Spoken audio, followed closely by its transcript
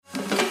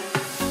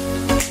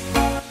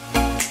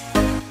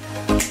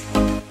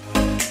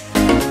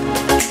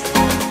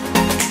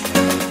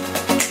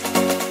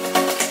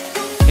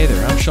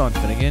Sean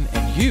Finnegan,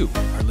 and you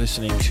are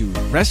listening to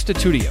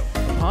Restitutio,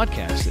 a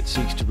podcast that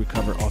seeks to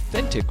recover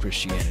authentic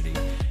Christianity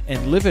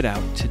and live it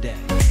out today.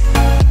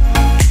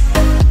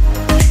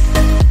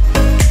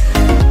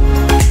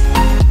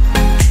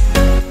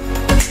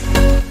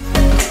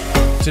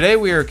 Today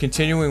we are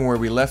continuing where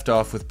we left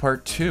off with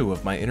part 2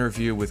 of my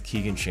interview with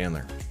Kegan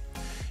Chandler.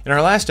 In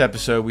our last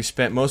episode, we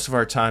spent most of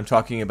our time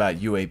talking about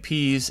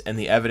UAPs and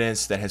the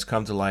evidence that has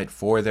come to light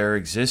for their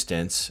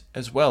existence,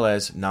 as well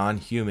as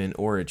non-human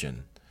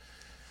origin.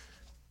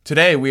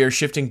 Today, we are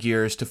shifting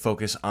gears to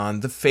focus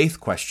on the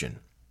faith question.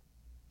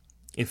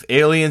 If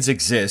aliens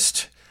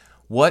exist,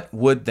 what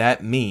would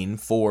that mean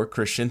for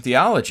Christian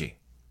theology?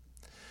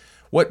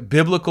 What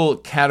biblical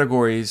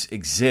categories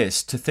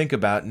exist to think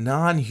about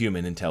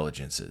non-human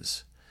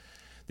intelligences?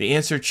 The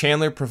answer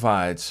Chandler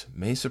provides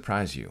may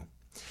surprise you.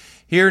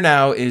 Here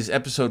now is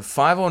episode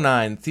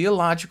 509,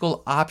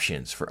 Theological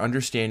Options for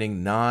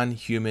Understanding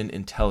Non-Human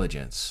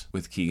Intelligence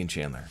with Kegan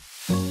Chandler.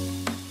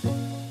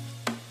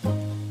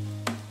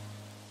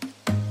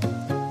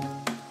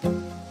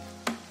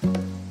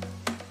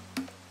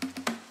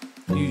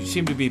 You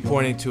seem to be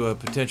pointing to a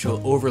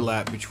potential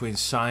overlap between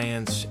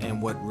science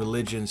and what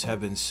religions have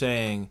been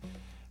saying.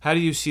 How do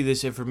you see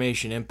this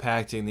information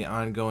impacting the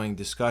ongoing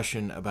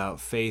discussion about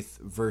faith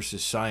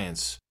versus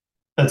science?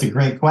 That's a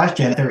great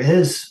question. There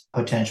is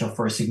potential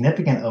for a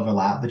significant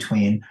overlap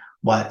between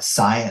what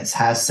science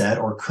has said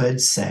or could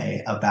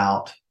say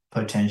about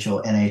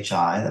potential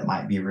NHI that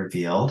might be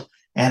revealed,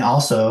 and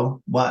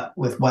also what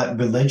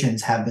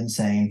religions have been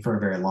saying for a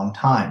very long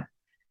time.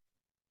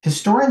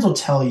 Historians will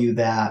tell you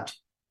that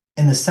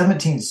in the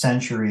 17th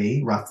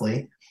century,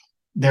 roughly,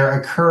 there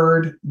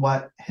occurred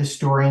what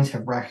historians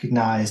have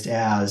recognized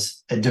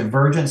as a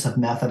divergence of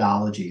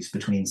methodologies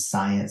between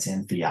science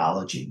and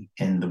theology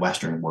in the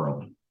Western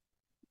world.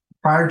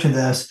 Prior to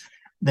this,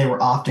 they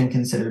were often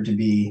considered to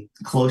be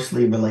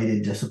closely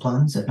related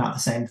disciplines, if not the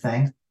same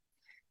thing.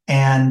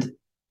 And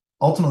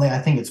ultimately, I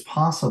think it's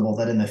possible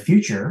that in the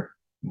future,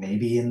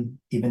 maybe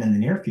even in the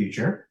near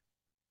future,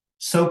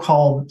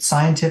 so-called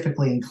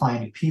scientifically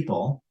inclined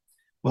people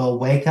will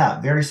wake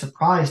up very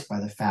surprised by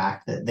the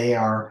fact that they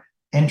are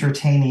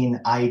entertaining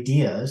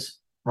ideas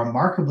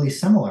remarkably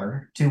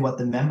similar to what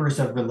the members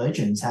of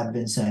religions have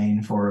been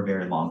saying for a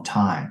very long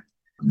time.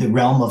 The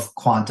realm of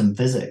quantum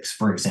physics,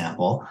 for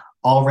example,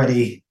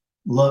 already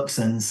looks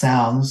and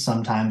sounds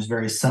sometimes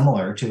very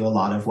similar to a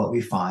lot of what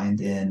we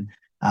find in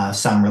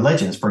some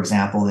religions, for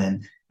example,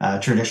 in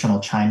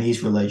traditional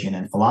Chinese religion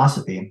and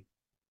philosophy.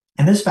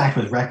 And this fact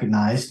was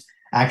recognized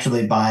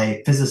actually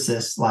by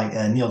physicists like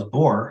Niels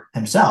Bohr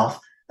himself,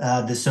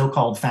 the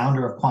so-called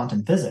founder of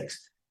quantum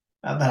physics.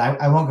 But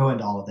I won't go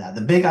into all of that.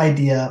 The big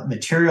idea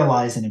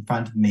materializing in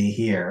front of me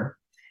here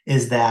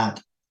is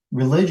that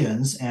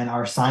religions and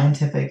our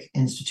scientific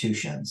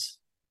institutions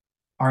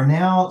are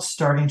now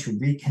starting to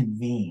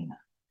reconvene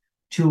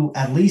to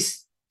at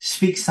least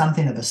speak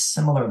something of a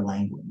similar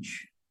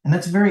language. And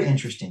that's very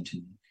interesting to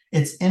me.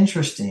 It's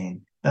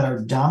interesting that our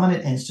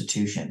dominant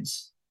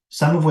institutions,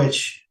 some of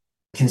which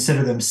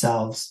consider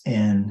themselves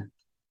in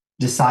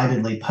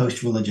decidedly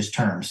post-religious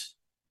terms,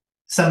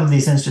 some of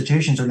these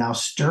institutions are now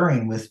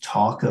stirring with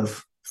talk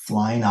of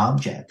flying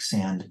objects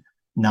and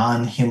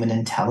non-human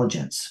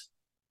intelligence.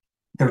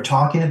 They're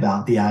talking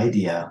about the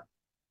idea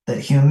that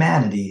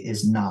humanity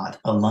is not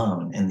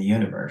alone in the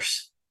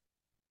universe.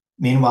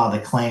 Meanwhile, the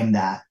claim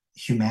that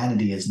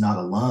humanity is not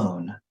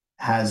alone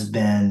has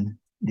been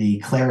the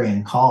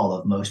clarion call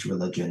of most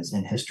religions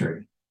in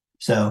history.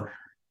 So,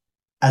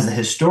 as a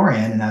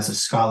historian and as a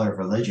scholar of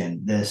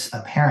religion, this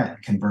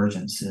apparent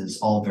convergence is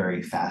all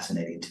very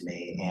fascinating to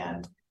me,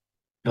 and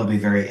it'll be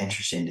very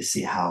interesting to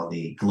see how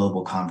the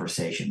global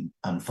conversation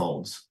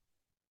unfolds.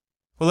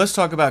 Well, let's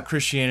talk about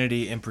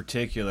Christianity in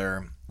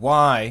particular.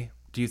 Why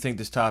do you think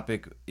this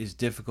topic is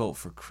difficult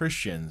for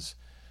Christians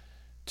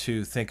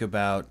to think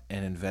about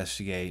and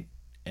investigate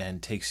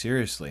and take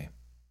seriously?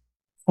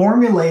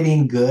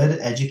 Formulating good,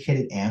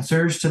 educated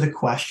answers to the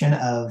question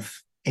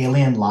of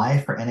alien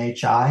life or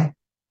NHI,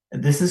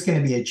 this is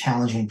going to be a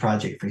challenging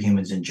project for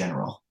humans in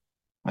general,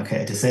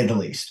 okay, to say the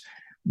least.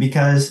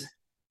 Because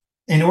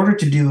in order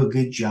to do a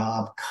good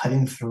job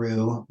cutting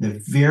through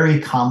the very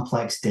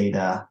complex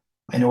data,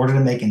 in order to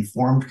make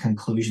informed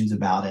conclusions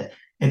about it,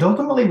 it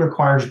ultimately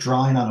requires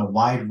drawing on a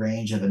wide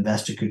range of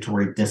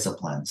investigatory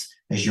disciplines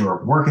as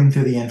you're working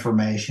through the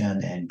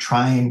information and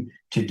trying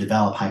to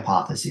develop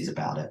hypotheses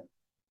about it.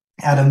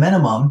 At a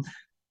minimum,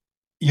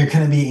 you're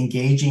going to be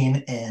engaging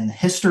in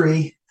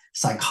history,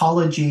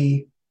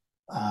 psychology,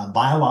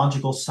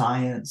 biological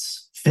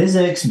science,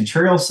 physics,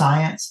 material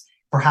science,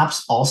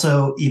 perhaps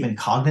also even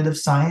cognitive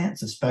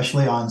science,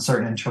 especially on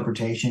certain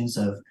interpretations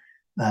of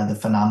the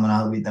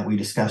phenomena that we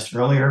discussed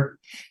earlier.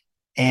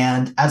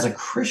 And as a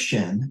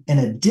Christian, in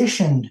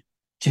addition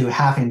to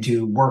having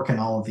to work in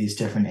all of these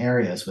different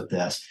areas with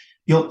this,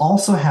 you'll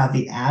also have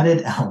the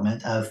added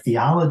element of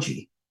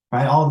theology,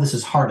 right? All of this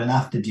is hard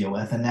enough to deal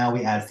with, and now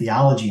we add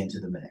theology into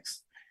the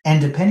mix.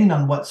 And depending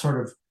on what sort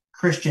of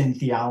Christian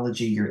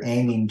theology you're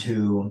aiming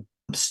to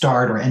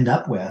start or end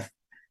up with,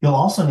 You'll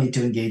also need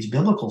to engage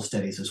biblical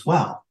studies as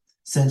well,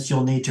 since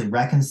you'll need to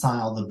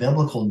reconcile the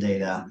biblical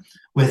data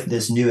with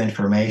this new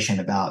information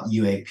about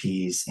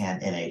UAPs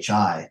and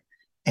NHI.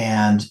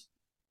 And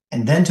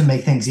then to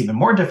make things even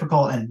more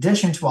difficult, in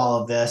addition to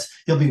all of this,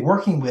 you'll be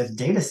working with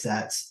data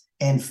sets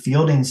and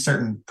fielding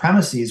certain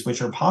premises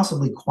which are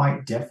possibly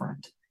quite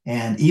different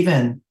and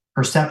even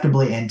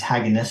perceptibly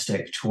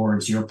antagonistic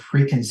towards your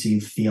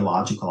preconceived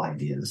theological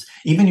ideas,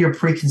 even your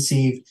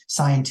preconceived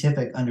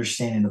scientific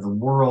understanding of the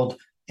world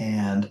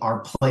and our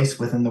place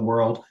within the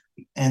world.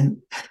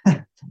 And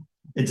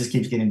it just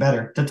keeps getting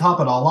better. To top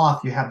it all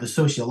off, you have the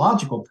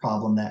sociological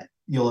problem that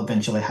you'll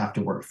eventually have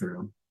to work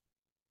through.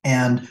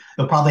 And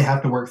you'll probably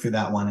have to work through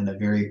that one in a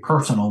very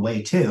personal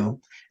way too,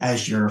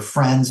 as your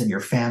friends and your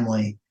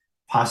family,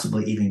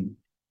 possibly even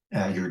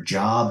your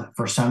job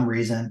for some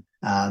reason,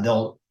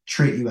 they'll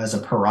treat you as a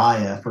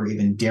pariah for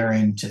even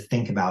daring to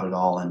think about it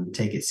all and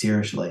take it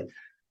seriously.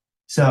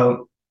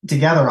 So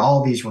together,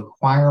 all these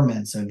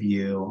requirements of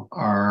you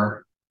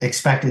are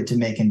expected to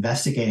make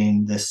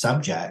investigating this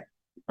subject,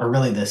 or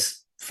really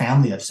this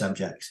family of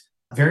subjects,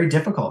 very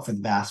difficult for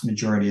the vast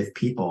majority of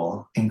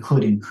people,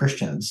 including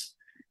Christians.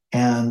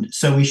 And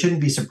so we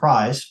shouldn't be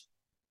surprised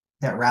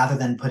that rather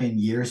than putting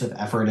years of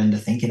effort into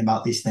thinking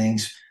about these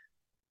things,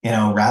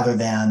 rather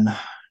than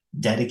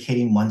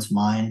dedicating one's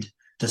mind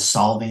to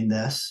solving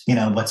this,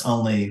 what's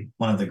only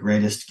one of the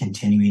greatest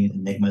continuing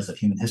enigmas of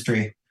human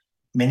history,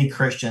 many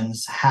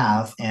Christians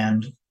have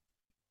and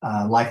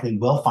likely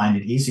will find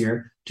it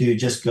easier to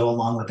just go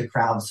along with the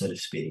crowd, so to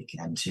speak,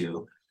 and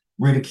to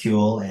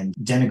ridicule and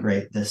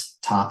denigrate this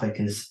topic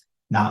as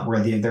not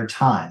worthy of their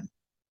time,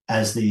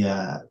 as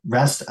the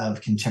rest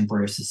of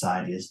contemporary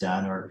society has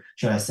done, or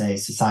should I say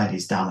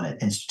society's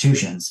dominant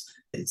institutions,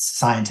 it's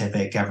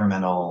scientific,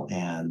 governmental,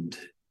 and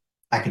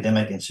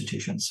academic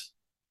institutions.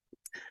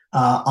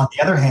 On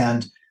the other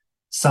hand,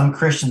 some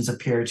Christians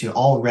appear to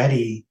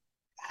already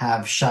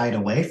have shied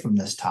away from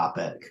this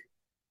topic,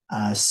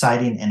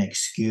 citing an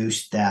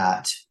excuse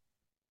that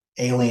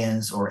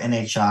aliens or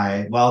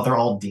NHI, well, they're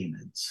all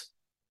demons,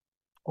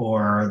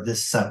 or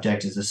this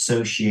subject is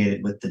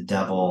associated with the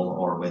devil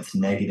or with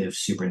negative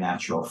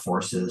supernatural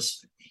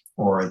forces,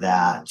 or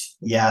that,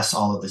 yes,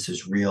 all of this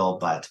is real,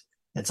 but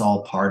it's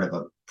all part of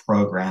a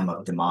program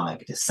of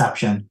demonic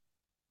deception.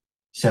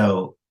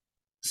 So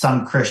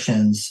some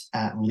Christians,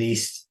 at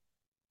least,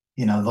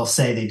 they'll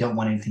say they don't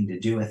want anything to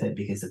do with it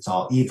because it's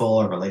all evil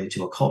or related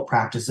to occult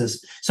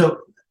practices. So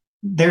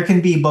there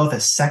can be both a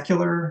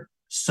secular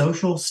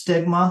social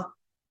stigma,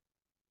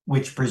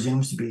 which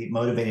presumes to be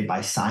motivated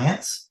by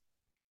science.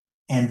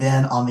 And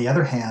then on the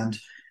other hand,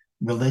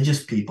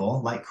 religious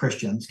people like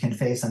Christians can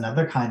face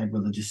another kind of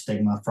religious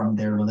stigma from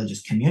their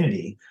religious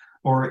community,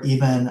 or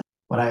even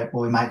what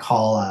we might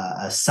call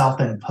a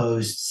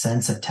self-imposed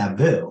sense of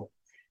taboo.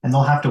 And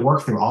they'll have to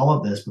work through all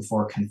of this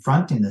before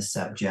confronting this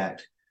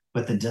subject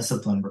with the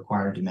discipline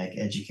required to make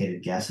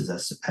educated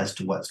guesses as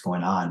to what's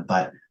going on.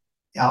 But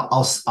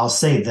I'll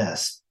say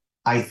this.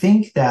 I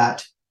think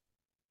that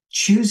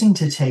choosing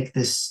to take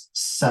this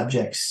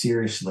subject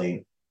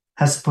seriously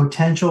has the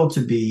potential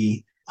to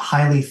be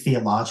highly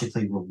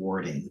theologically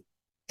rewarding,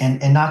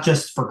 and not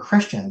just for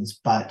Christians,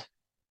 but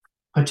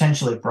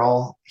potentially for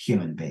all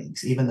human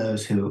beings, even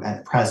those who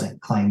at present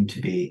claim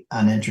to be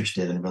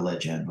uninterested in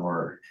religion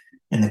or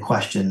in the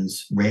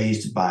questions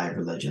raised by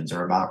religions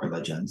or about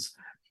religions.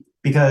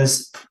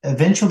 Because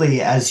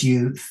eventually, as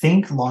you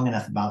think long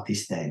enough about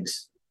these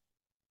things,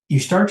 you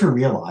start to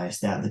realize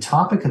that the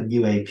topic of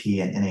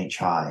UAP and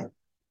NHI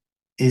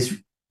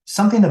is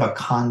something of a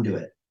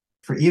conduit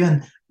for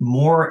even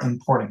more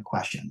important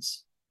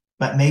questions,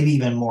 but maybe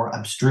even more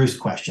abstruse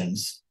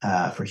questions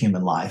for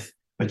human life,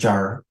 which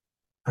are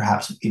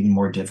perhaps even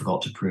more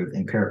difficult to prove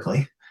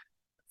empirically.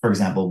 For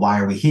example, why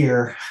are we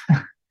here?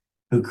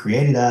 Who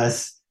created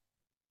us?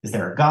 Is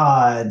there a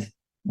God?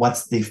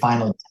 What's the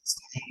final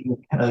destiny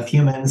of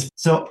humans?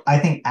 So I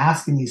think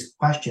asking these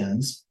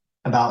questions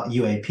about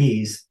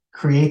UAPs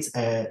creates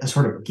a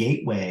sort of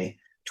gateway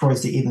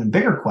towards the even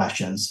bigger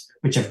questions,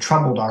 which have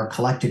troubled our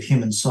collective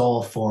human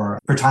soul for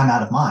time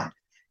out of mind.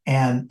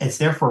 And it's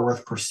therefore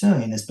worth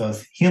pursuing as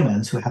both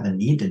humans who have a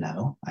need to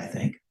know, I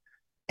think,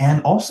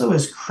 and also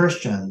as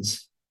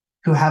Christians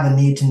who have a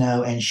need to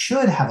know and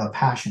should have a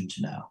passion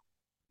to know.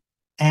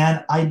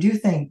 And I do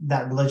think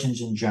that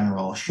religions in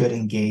general should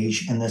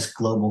engage in this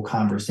global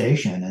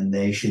conversation, and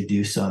they should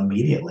do so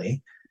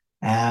immediately.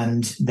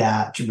 And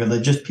that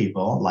religious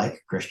people,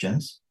 like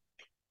Christians,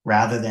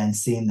 rather than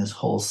seeing this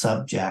whole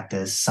subject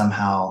as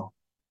somehow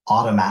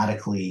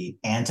automatically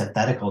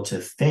antithetical to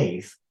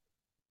faith,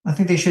 I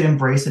think they should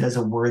embrace it as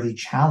a worthy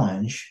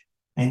challenge,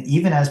 and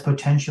even as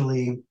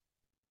potentially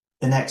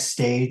the next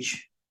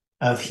stage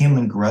of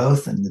human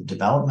growth and the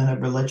development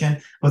of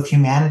religion. Both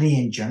humanity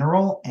in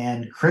general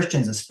and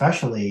Christians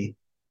especially,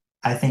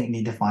 I think,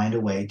 need to find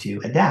a way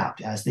to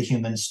adapt as the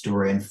human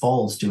story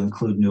unfolds to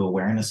include new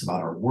awareness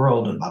about our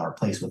world and about our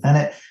place within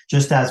it,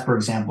 just as, for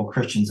example,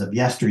 Christians of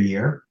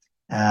yesteryear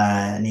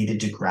needed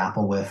to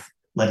grapple with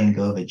letting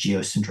go of a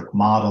geocentric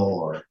model,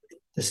 or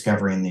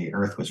discovering the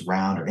earth was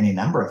round or any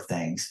number of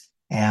things.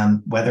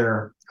 And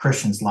whether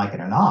Christians like it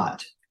or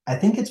not, I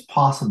think it's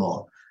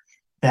possible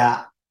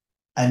that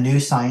a new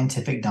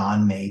scientific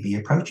dawn may be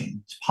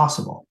approaching. It's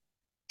possible.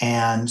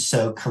 And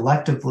so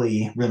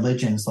collectively,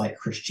 religions like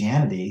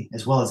Christianity,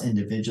 as well as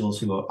individuals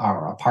who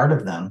are a part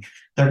of them,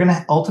 they're going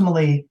to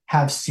ultimately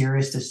have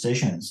serious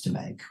decisions to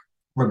make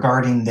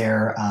regarding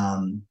their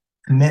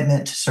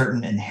commitment to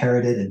certain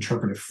inherited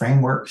interpretive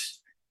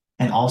frameworks.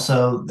 And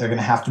also, they're going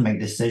to have to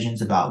make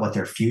decisions about what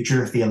their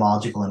future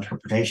theological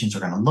interpretations are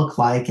going to look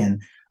like.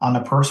 And on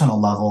a personal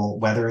level,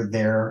 whether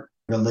their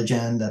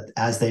religion that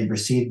as they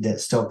received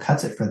it still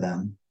cuts it for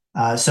them.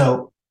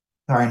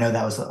 Sorry, I know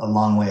that was a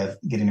long way of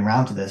getting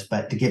around to this,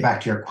 but to get back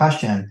to your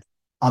question,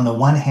 on the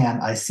one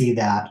hand, I see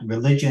that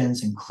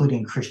religions,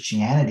 including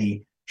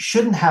Christianity,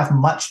 shouldn't have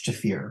much to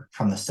fear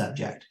from the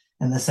subject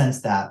in the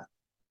sense that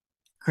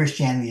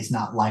Christianity is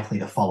not likely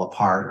to fall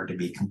apart or to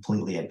be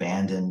completely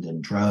abandoned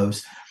in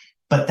droves.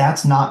 But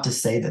that's not to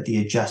say that the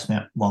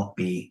adjustment won't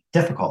be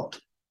difficult.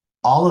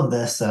 All of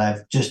this that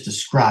I've just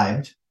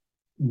described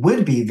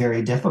would be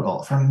very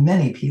difficult for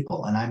many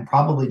people. And I'm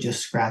probably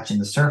just scratching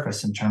the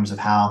surface in terms of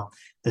how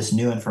this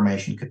new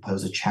information could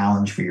pose a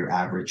challenge for your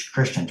average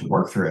Christian to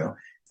work through.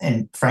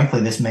 And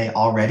frankly, this may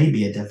already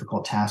be a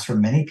difficult task for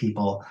many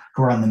people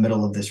who are in the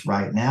middle of this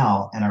right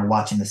now and are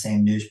watching the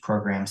same news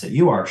programs that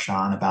you are,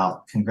 Sean,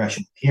 about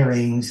congressional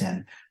hearings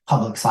and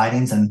public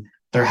sightings. And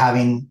they're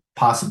having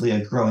possibly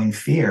a growing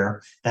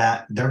fear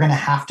that they're going to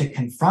have to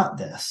confront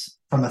this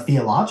from a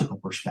theological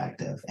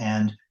perspective.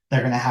 And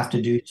they're going to have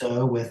to do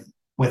so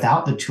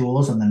without the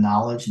tools and the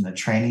knowledge and the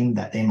training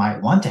that they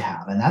might want to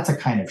have. And that's a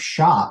kind of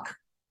shock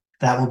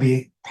that will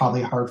be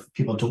probably hard for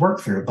people to work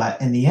through. But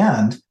in the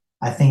end,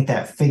 I think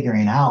that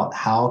figuring out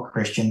how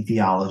Christian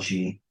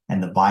theology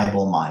and the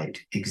Bible might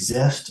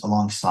exist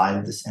alongside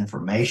of this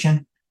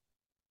information,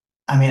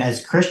 I mean,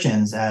 as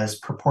Christians, as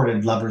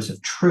purported lovers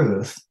of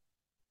truth,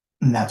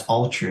 and that's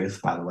all truth,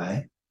 by the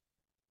way,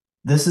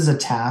 this is a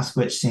task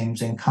which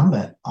seems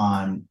incumbent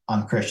on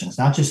Christians,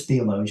 not just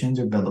theologians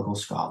or biblical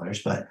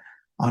scholars, but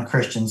on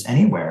Christians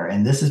anywhere.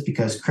 And this is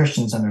because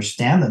Christians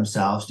understand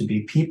themselves to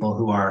be people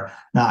who are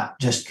not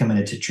just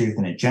committed to truth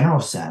in a general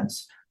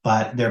sense,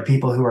 but they're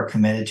people who are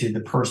committed to the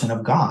person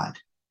of God,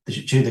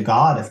 to the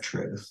God of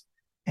truth,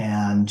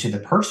 and to the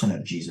person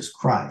of Jesus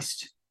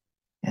Christ.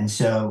 And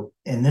so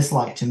in this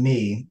light, to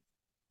me,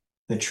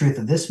 the truth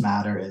of this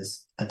matter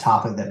is a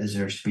topic that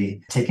deserves to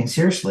be taken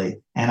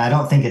seriously. And I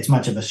don't think it's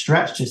much of a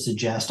stretch to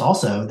suggest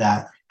also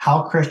that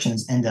how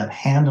Christians end up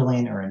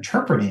handling or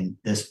interpreting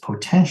this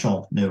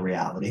potential new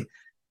reality,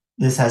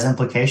 this has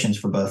implications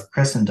for both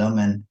Christendom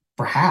and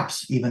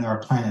perhaps even our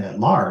planet at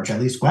large, at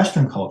least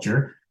Western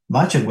culture,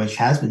 much of which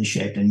has been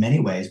shaped in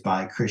many ways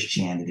by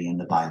Christianity and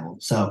the Bible.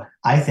 So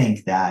I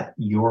think that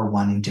you're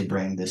wanting to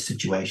bring this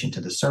situation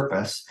to the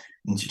surface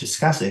and to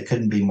discuss it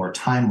couldn't be more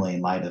timely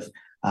in light of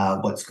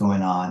what's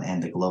going on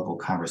and the global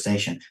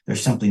conversation.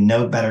 There's simply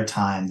no better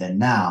time than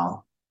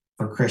now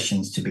for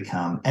Christians to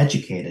become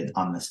educated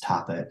on this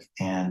topic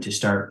and to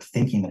start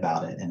thinking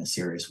about it in a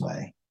serious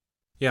way.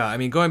 Yeah, I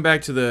mean, going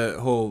back to the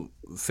whole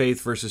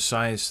faith versus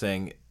science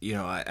thing,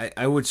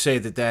 I would say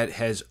that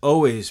has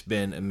always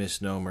been a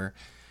misnomer,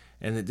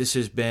 and that this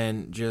has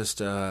been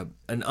just an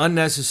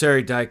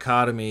unnecessary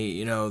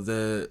dichotomy.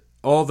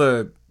 All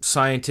the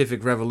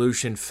scientific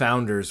revolution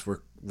founders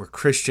were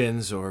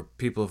Christians or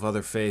people of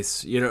other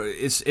faiths.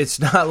 It's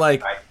not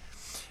like Right.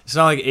 It's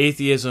not like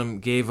atheism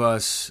gave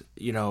us,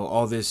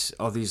 all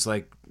these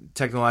like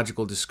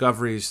technological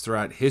discoveries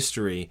throughout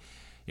history.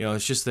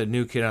 It's just the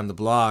new kid on the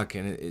block,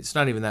 and it's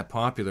not even that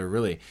popular,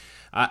 really.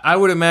 I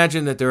would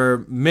imagine that there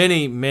are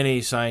many,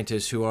 many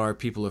scientists who are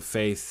people of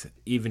faith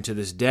even to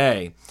this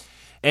day.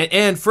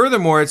 And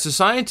furthermore, it's the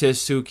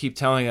scientists who keep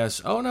telling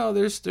us, oh, no,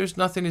 there's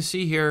nothing to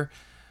see here.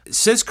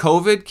 Since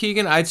COVID,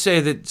 Kegan, I'd say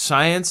that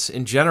science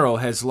in general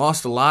has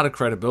lost a lot of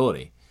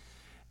credibility.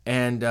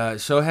 And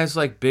so has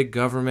like big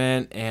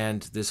government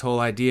and this whole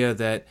idea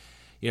that,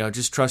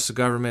 just trust the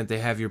government, they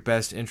have your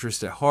best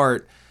interest at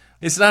heart.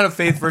 It's not a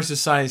faith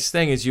versus science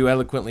thing, as you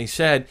eloquently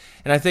said.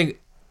 And I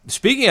think,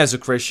 speaking as a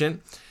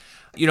Christian,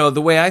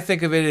 the way I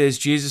think of it is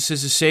Jesus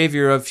is the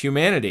savior of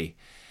humanity.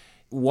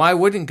 Why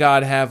wouldn't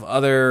God have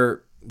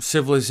other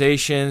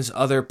civilizations,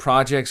 other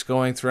projects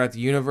going throughout the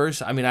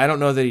universe? I mean, I don't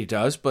know that he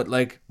does, but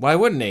why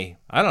wouldn't he?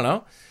 I don't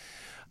know.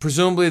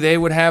 Presumably they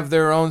would have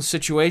their own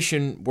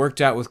situation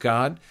worked out with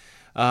God.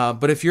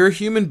 But if you're a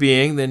human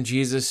being, then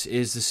Jesus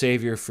is the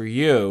savior for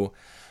you.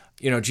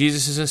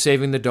 Jesus isn't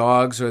saving the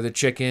dogs or the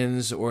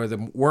chickens or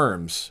the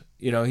worms.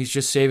 He's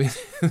just saving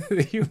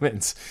the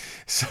humans.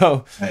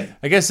 So Right.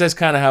 I guess that's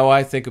kind of how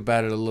I think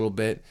about it a little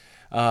bit.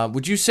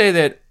 Would you say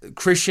that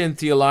Christian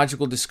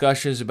theological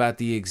discussions about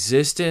the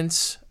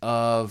existence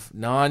of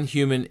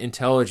non-human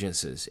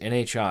intelligences,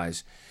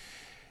 NHIs,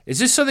 is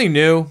this something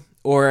new?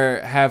 Or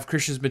have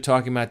Christians been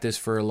talking about this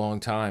for a long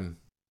time?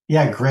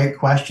 Yeah, great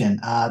question.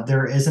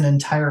 There is an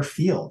entire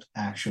field,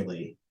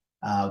 actually,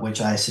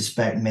 which I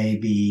suspect may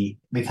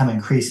become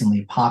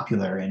increasingly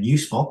popular and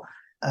useful,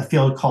 a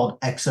field called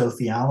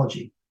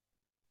exotheology.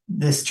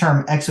 This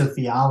term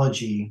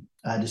exotheology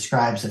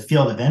describes a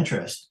field of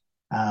interest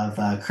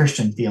of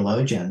Christian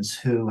theologians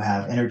who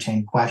have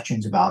entertained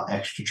questions about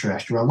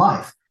extraterrestrial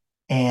life.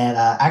 And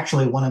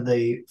actually, one of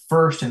the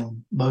first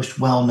and most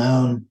well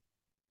known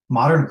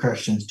modern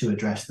Christians to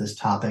address this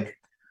topic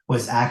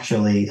was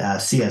actually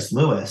C.S.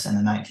 Lewis in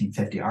a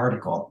 1950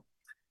 article.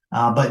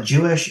 But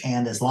Jewish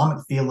and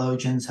Islamic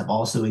theologians have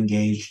also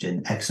engaged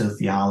in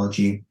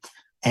exotheology.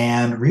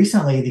 And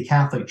recently, the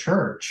Catholic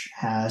Church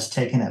has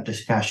taken up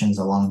discussions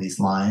along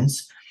these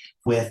lines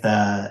with,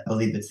 I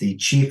believe it's the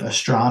chief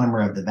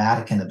astronomer of the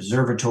Vatican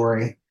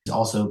Observatory. He's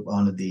also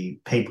one of the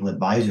papal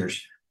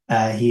advisors.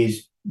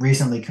 He's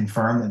recently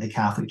confirmed that the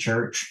Catholic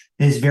Church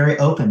is very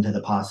open to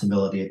the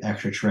possibility of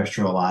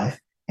extraterrestrial life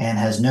and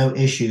has no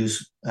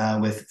issues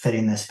with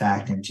fitting this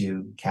fact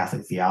into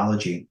Catholic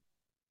theology.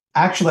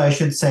 Actually, I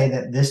should say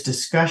that this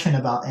discussion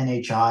about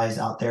NHIs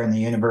out there in the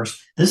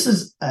universe, this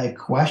is a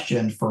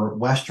question for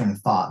Western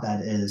thought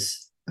that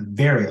is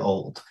very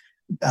old.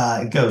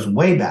 It goes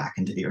way back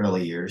into the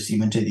early years,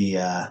 even to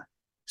the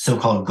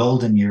so-called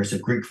golden years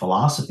of Greek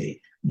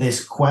philosophy.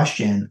 This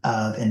question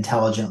of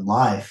intelligent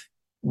life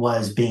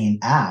was being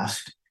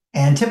asked.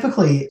 And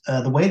typically,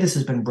 the way this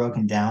has been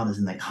broken down is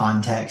in the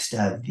context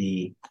of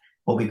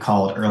what we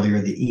called earlier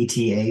the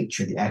ETH,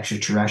 or the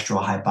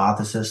extraterrestrial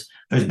hypothesis.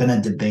 There's been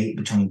a debate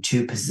between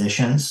two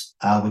positions,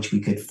 which we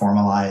could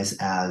formalize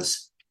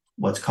as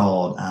what's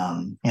called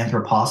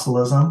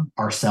anthropocelism,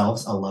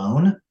 ourselves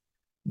alone,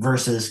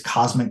 versus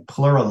cosmic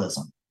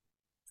pluralism,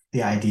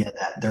 the idea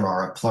that there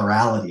are a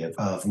plurality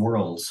of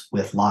worlds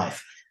with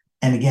life.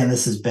 And again,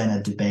 this has been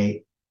a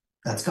debate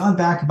that's gone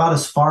back about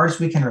as far as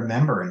we can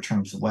remember in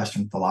terms of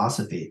Western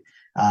philosophy.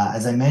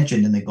 As I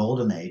mentioned, in the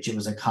Golden Age, it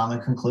was a common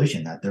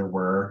conclusion that there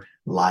were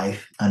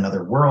life on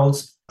other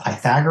worlds.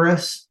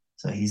 Pythagoras,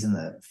 so he's in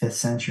the 5th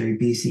century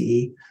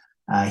BCE,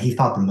 he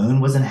thought the moon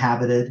was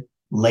inhabited.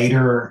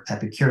 Later,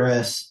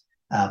 Epicurus,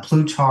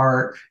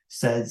 Plutarch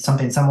said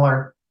something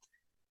similar,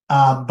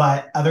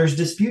 but others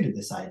disputed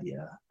this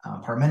idea.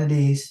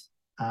 Parmenides,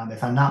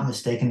 if I'm not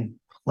mistaken,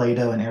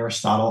 Plato and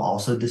Aristotle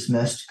also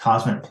dismissed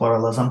cosmic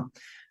pluralism.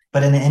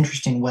 But in an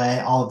interesting way,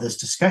 all of this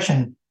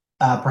discussion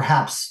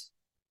perhaps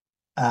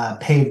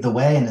paved the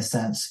way, in a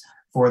sense,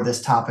 for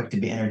this topic to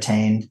be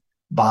entertained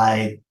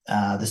by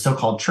the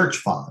so-called church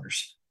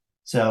fathers.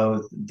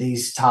 So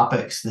these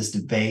topics, this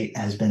debate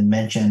has been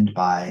mentioned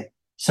by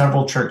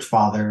several church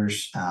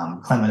fathers,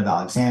 Clement of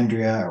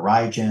Alexandria,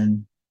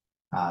 Origen,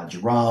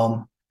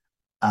 Jerome.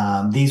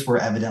 These were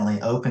evidently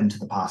open to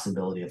the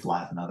possibility of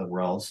life in other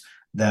worlds,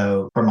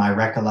 though from my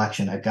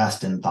recollection,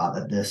 Augustine thought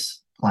that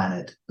this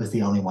planet was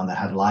the only one that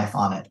had life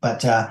on it.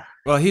 But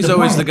well, he's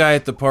always the guy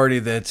at the party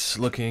that's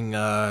looking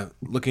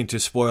to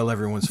spoil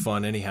everyone's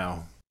fun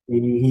anyhow.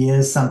 He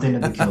is something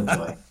of a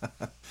killjoy.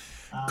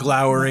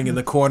 Glowering in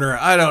the corner.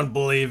 I don't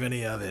believe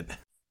any of it.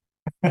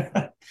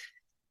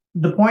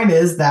 The point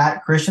is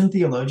that Christian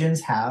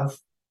theologians have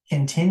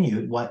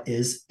continued what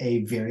is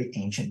a very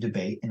ancient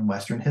debate in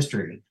Western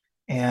history.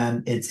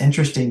 And it's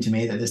interesting to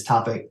me that this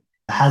topic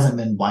hasn't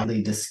been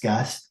widely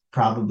discussed,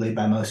 probably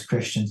by most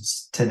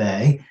Christians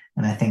today.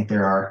 And I think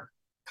there are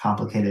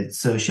complicated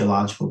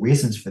sociological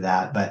reasons for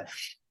that. But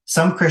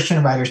some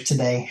Christian writers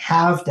today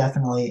have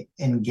definitely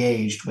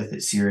engaged with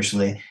it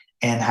seriously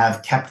and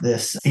have kept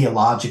this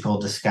theological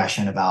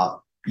discussion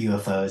about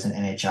UFOs and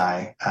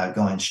NHI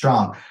going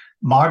strong.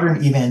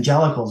 Modern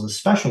evangelicals,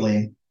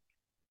 especially,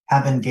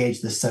 have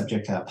engaged this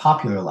subject at a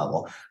popular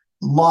level.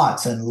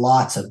 Lots and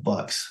lots of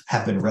books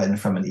have been written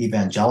from an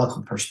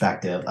evangelical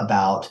perspective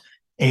about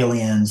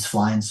aliens,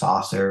 flying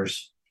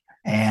saucers,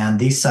 and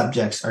these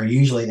subjects are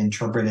usually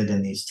interpreted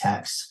in these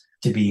texts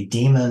to be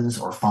demons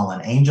or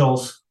fallen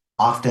angels.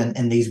 Often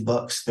in these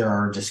books, there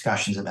are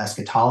discussions of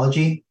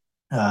eschatology,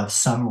 of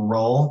some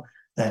role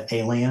that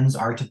aliens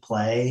are to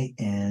play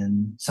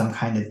in some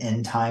kind of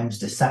end times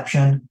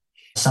deception.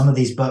 Some of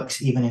these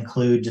books even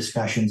include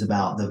discussions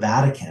about the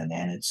Vatican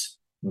and its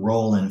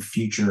role in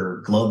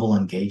future global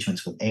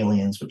engagements with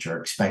aliens, which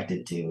are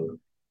expected to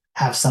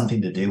have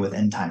something to do with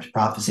end times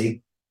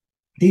prophecy.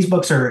 These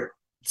books are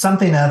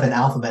something of an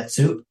alphabet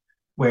soup,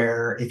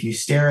 where if you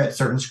stare at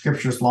certain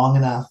scriptures long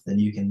enough, then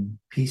you can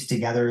piece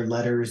together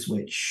letters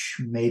which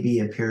maybe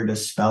appear to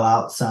spell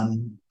out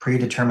some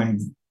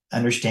predetermined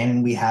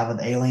understanding we have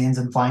of aliens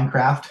and flying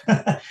craft.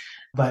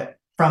 But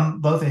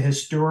from both a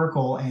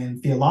historical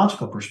and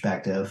theological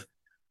perspective,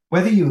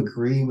 whether you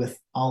agree with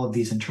all of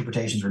these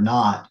interpretations or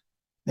not,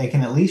 they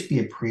can at least be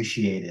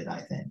appreciated, I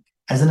think,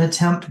 as an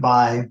attempt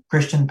by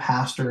Christian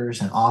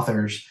pastors and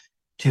authors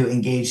to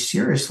engage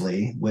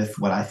seriously with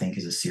what I think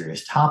is a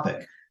serious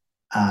topic.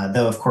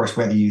 Though, of course,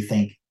 whether you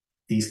think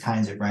these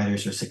kinds of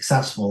writers are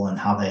successful in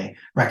how they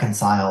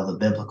reconcile the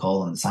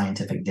biblical and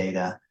scientific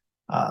data,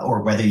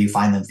 or whether you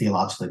find them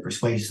theologically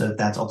persuasive,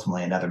 that's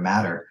ultimately another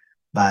matter.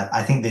 But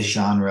I think this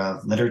genre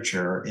of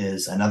literature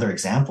is another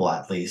example,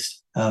 at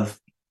least, of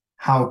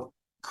how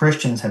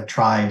Christians have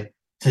tried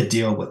to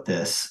deal with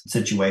this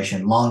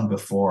situation long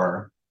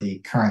before the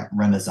current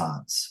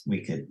renaissance,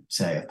 we could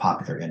say, of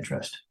popular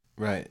interest.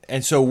 Right.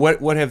 And so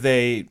what have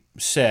they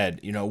said?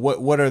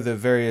 What are the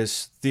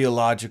various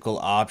theological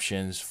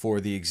options for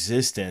the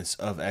existence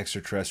of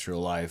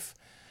extraterrestrial life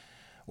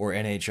or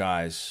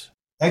NHIs?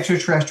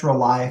 Extraterrestrial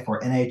life,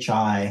 or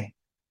NHI,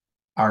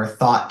 are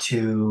thought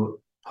to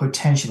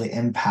potentially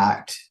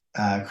impact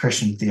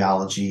Christian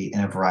theology in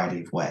a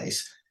variety of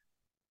ways.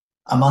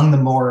 Among the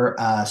more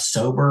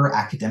sober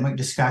academic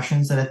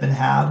discussions that have been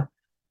had,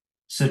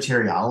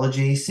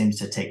 soteriology seems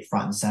to take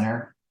front and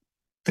center.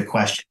 The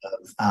question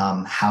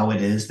of how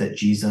it is that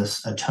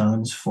Jesus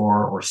atones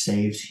for or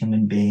saves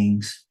human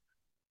beings.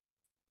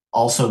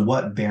 Also,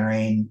 what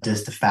bearing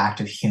does the fact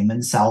of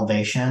human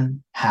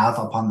salvation have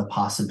upon the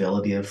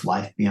possibility of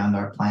life beyond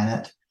our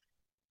planet?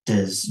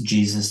 Does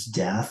Jesus'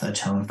 death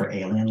atone for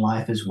alien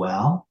life as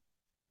well?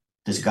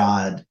 Does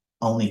God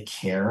only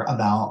care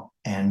about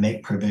and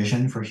make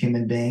provision for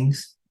human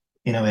beings?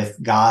 If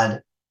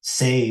God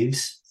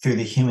saves through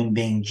the human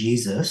being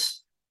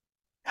Jesus,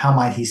 how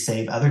might he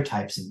save other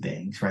types of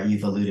beings, right?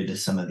 You've alluded to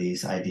some of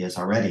these ideas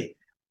already.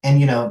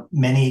 And,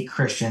 many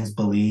Christians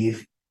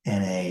believe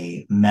in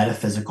a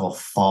metaphysical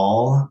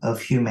fall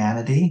of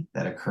humanity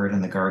that occurred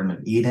in the Garden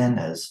of Eden,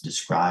 as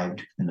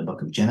described in the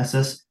book of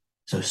Genesis.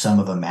 So some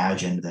have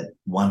imagined that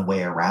one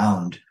way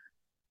around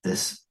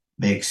this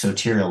big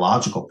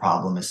soteriological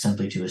problem is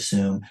simply to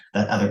assume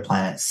that other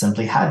planets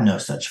simply had no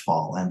such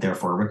fall and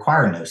therefore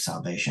require no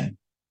salvation.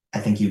 I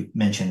think you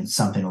mentioned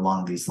something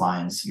along these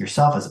lines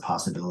yourself as a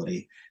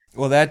possibility.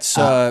 Well, that's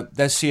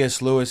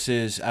C.S.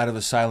 Lewis's Out of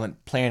a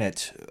Silent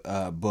Planet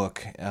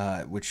book,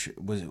 which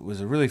was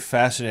a really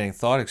fascinating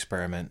thought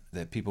experiment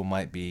that people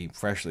might be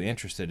freshly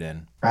interested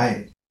in.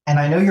 Right. And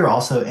I know you're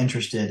also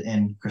interested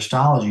in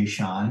Christology,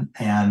 Sean,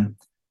 and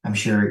I'm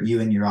sure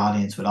you and your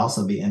audience would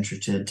also be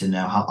interested to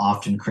know how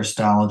often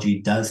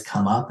Christology does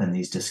come up in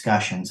these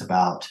discussions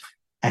about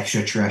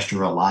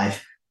extraterrestrial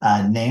life,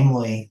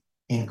 namely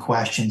in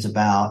questions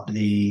about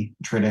the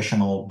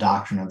traditional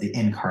doctrine of the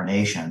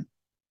incarnation.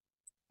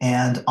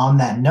 And on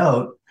that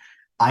note,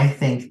 I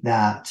think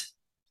that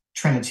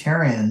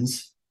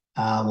Trinitarians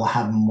will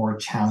have a more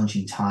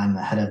challenging time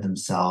ahead of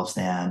themselves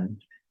than,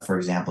 for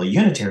example,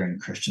 Unitarian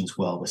Christians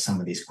will with some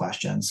of these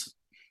questions.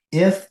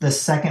 If the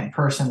second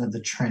person of the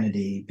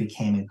Trinity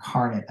became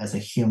incarnate as a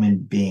human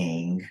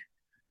being,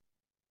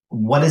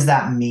 what does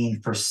that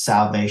mean for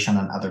salvation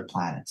on other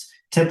planets?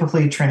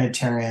 Typically,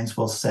 Trinitarians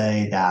will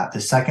say that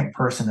the second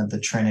person of the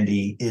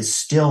Trinity is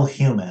still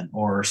human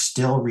or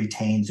still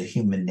retains a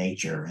human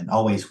nature and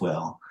always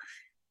will.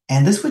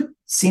 And this would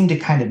seem to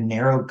kind of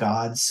narrow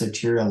God's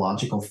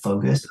soteriological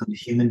focus on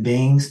human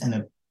beings in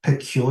a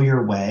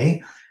peculiar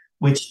way,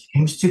 which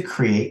seems to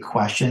create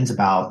questions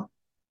about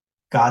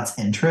God's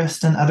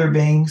interest in other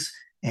beings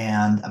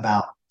and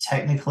about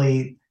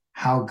technically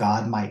how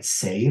God might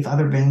save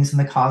other beings in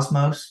the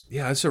cosmos.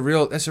 Yeah, that's a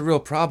real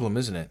problem,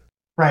 isn't it?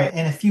 Right.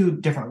 In a few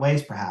different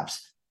ways,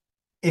 perhaps.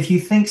 If you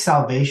think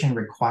salvation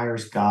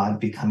requires God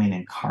becoming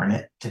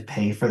incarnate to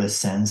pay for the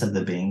sins of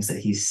the beings that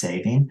he's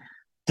saving,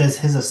 does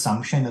his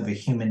assumption of a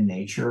human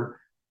nature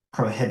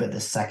prohibit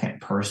the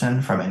second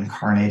person from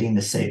incarnating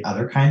to save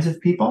other kinds of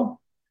people?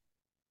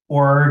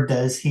 Or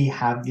does he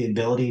have the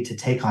ability to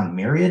take on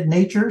myriad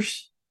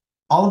natures?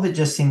 All of it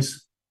just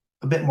seems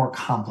a bit more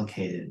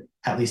complicated,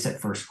 at least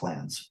at first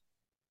glance.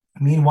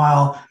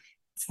 Meanwhile,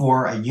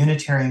 for a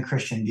Unitarian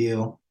Christian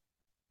view,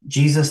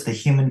 Jesus, the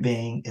human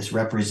being, is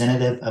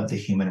representative of the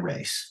human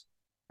race.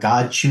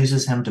 God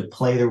chooses him to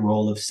play the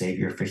role of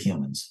savior for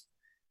humans.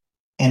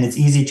 And it's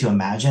easy to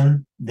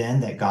imagine then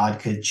that God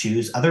could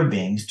choose other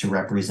beings to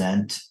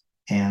represent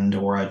and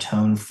or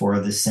atone for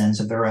the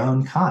sins of their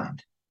own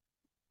kind.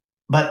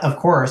 But of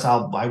course,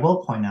 I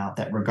will point out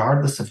that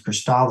regardless of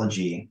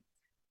Christology,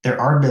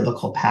 there are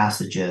biblical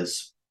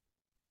passages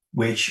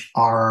which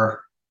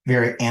are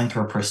very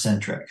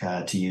anthropocentric,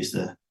 to use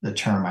the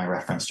term I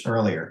referenced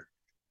earlier.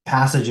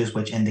 Passages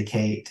which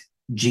indicate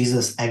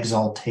Jesus'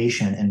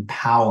 exaltation and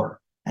power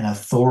and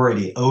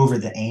authority over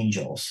the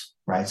angels,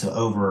 right? So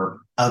over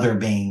other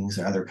beings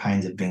or other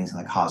kinds of beings in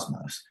the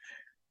cosmos.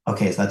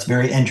 Okay, so that's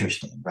very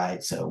interesting,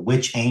 right? So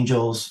which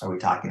angels are we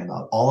talking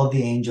about? All of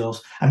the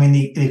angels? I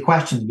mean, the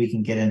questions we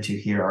can get into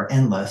here are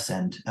endless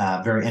and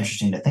very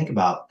interesting to think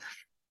about.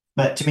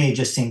 But to me, it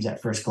just seems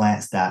at first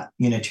glance that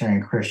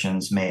Unitarian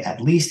Christians may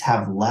at least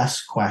have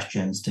less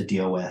questions to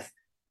deal with,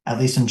 at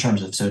least in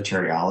terms of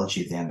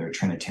soteriology, than their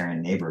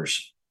Trinitarian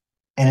neighbors.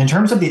 And in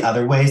terms of the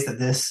other ways that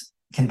this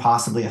can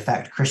possibly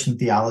affect Christian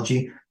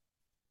theology,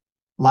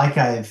 like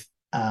I've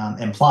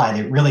implied,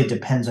 it really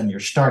depends on your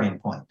starting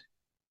point,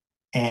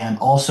 and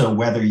also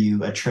whether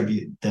you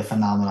attribute the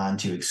phenomenon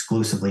to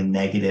exclusively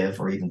negative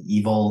or even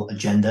evil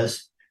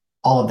agendas.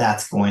 All of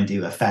that's going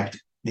to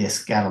affect the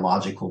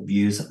eschatological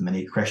views of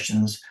many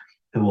Christians,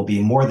 who will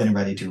be more than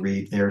ready to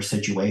read their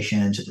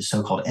situation into the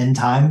so-called end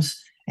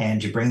times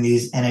and to bring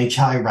these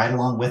NHI right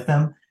along with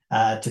them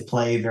to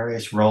play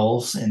various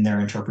roles in their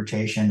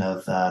interpretation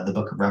of the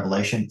book of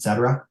Revelation,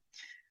 etc.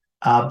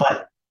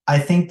 But I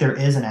think there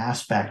is an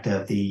aspect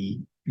of the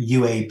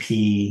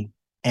UAP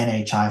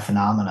NHI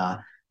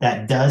phenomena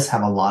that does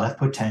have a lot of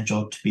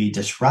potential to be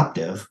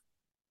disruptive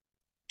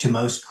to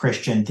most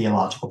Christian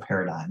theological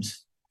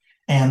paradigms.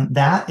 And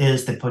that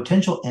is the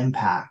potential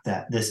impact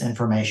that this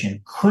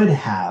information could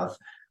have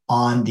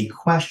on the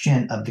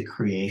question of the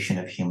creation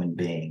of human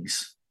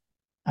beings.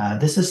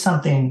 This is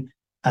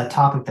a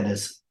topic that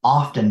is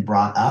often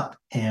brought up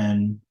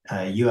in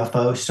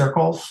UFO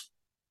circles.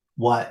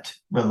 What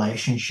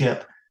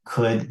relationship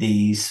could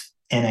these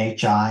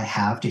NHI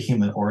have to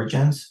human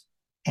origins?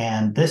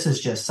 And this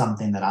is just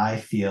something that I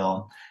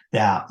feel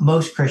that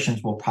most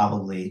Christians will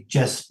probably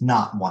just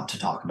not want to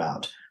talk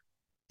about.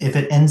 If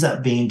it ends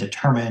up being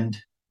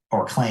determined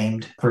or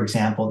claimed, for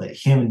example, that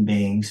human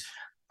beings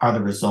are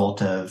the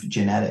result of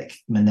genetic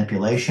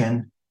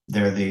manipulation,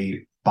 they're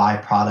the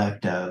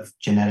byproduct of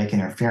genetic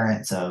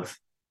interference of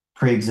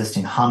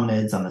pre-existing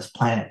hominids on this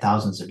planet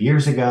thousands of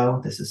years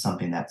ago. This is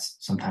something that's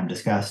sometimes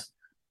discussed.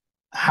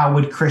 How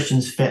would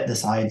Christians fit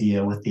this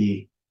idea with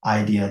the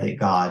idea that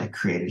God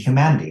created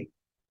humanity?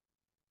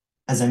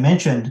 As I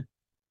mentioned,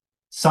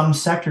 some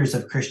sectors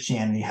of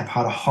Christianity have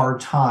had a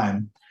hard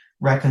time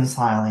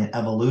reconciling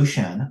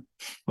evolution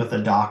with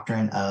the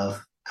doctrine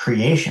of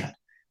creation,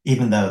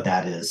 even though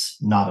that is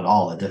not at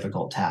all a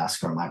difficult task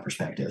from my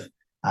perspective.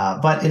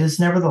 But it is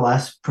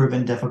nevertheless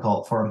proven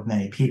difficult for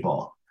many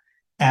people.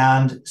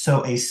 And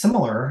so a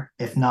similar,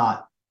 if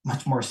not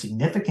much more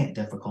significant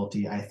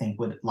difficulty, I think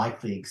would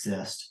likely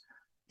exist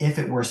if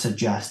it were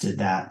suggested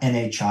that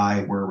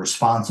NHI were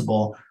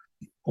responsible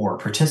or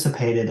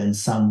participated in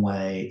some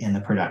way in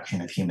the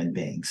production of human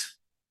beings.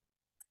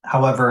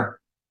 However,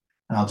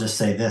 and I'll just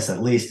say this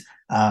at least,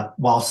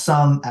 while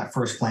some at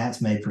first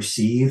glance may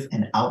perceive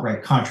an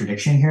outright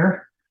contradiction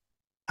here,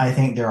 I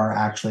think there are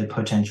actually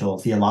potential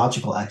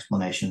theological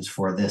explanations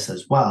for this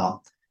as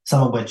well,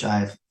 some of which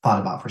I've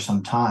thought about for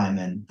some time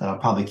and that I'll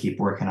probably keep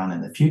working on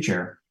in the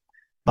future.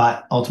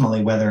 But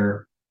ultimately,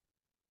 whether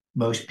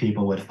most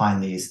people would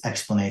find these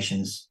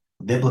explanations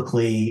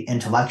biblically,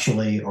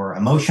 intellectually, or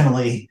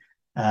emotionally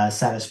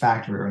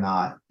satisfactory or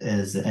not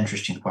is an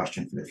interesting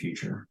question for the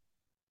future.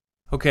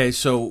 Okay,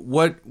 so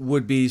what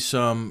would be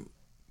some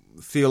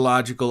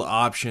theological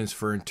options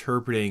for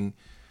interpreting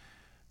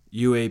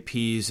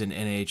UAPs and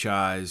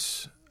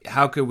NHIs?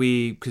 How could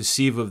we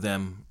conceive of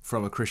them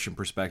from a Christian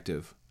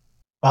perspective?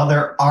 Well,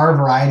 there are a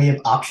variety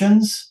of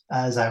options,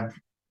 as I've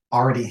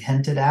already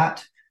hinted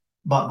at.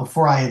 But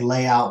before I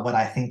lay out what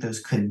I think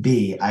those could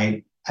be,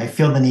 I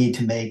feel the need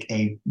to make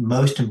a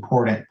most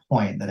important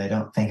point that I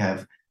don't think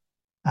I've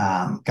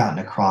gotten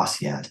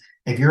across yet.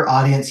 If your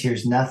audience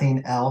hears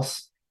nothing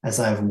else as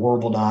I've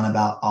warbled on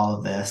about all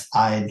of this,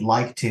 I'd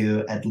like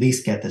to at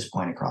least get this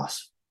point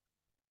across.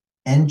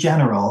 In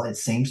general, it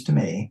seems to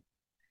me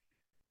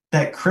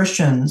that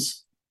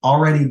Christians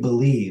already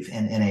believe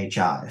in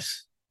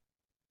NHIs.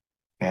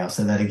 Okay, I'll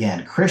say that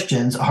again.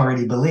 Christians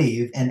already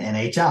believe in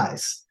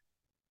NHIs.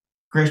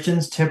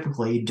 Christians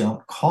typically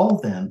don't call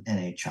them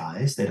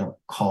NHIs. They don't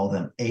call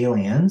them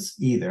aliens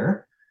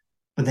either,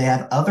 but they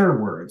have other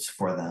words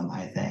for them,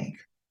 I think,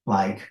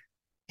 like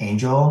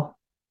angel,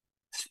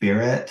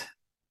 spirit,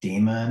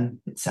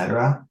 demon,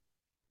 etc.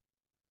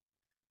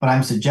 What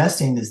I'm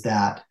suggesting is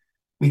that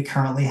we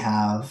currently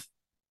have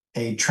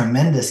a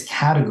tremendous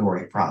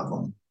category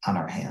problem on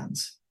our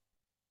hands.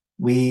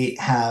 We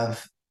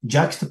have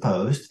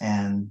juxtaposed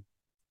and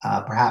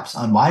perhaps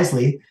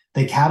unwisely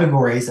the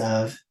categories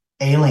of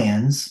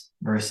aliens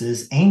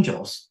versus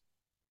angels.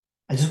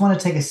 I just want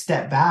to take a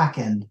step back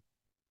and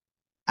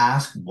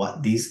ask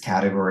what these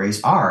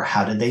categories are.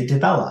 How did they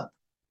develop?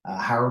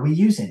 How are we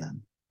using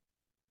them?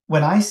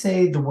 When I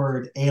say the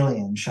word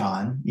alien,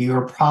 Sean, you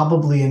are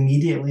probably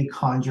immediately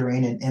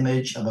conjuring an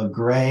image of a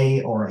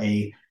gray or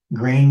a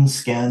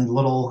green-skinned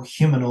little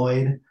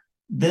humanoid.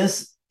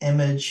 This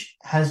image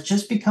has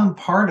just become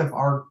part of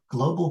our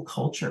global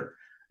culture,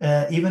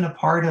 even a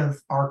part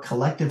of our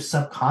collective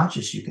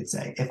subconscious, you could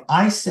say. If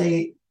I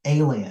say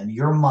alien,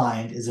 your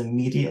mind is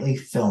immediately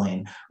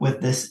filling with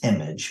this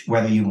image,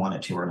 whether you want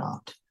it to or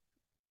not.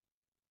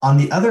 On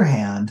the other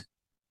hand,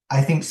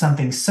 I think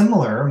something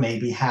similar may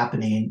be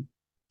happening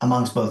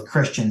amongst both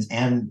Christians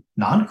and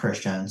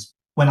non-Christians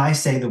when I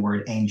say the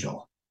word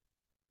angel,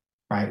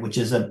 right, which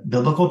is a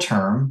biblical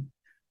term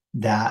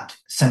that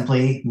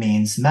simply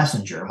means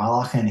messenger.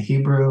 Malach in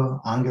Hebrew,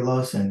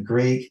 angelos in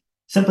Greek,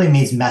 simply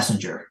means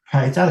messenger,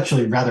 right? It's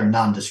actually rather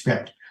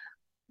nondescript.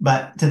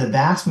 But to the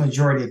vast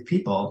majority of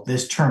people,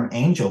 this term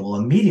angel will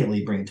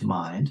immediately bring to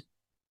mind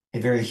a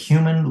very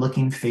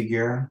human-looking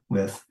figure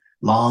with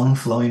long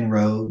flowing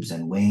robes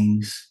and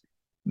wings,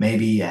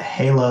 maybe a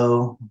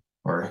halo,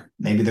 or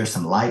maybe there's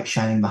some light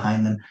shining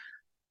behind them.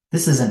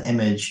 This is an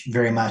image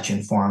very much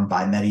informed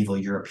by medieval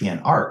European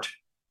art.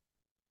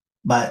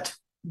 But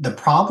the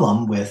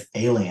problem with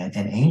alien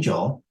and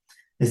angel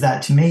is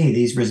that to me,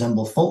 these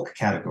resemble folk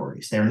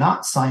categories. They're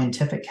not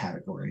scientific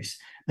categories.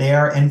 They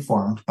are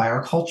informed by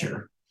our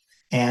culture.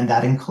 And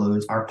that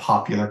includes our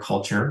popular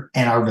culture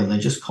and our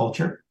religious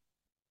culture.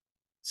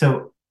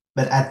 So,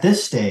 but at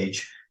this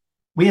stage,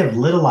 we have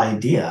little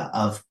idea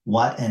of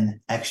what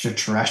an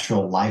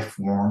extraterrestrial life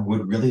form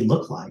would really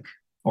look like,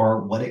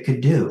 or what it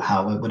could do,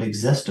 how it would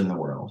exist in the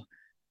world.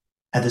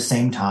 At the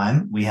same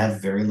time, we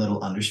have very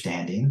little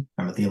understanding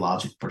from a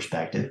theological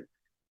perspective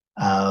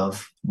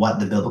of what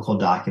the biblical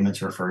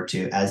documents refer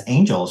to as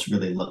angels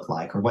really look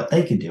like, or what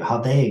they could do, how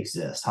they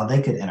exist, how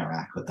they could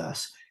interact with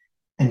us.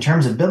 In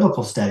terms of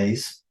biblical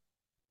studies,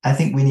 I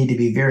think we need to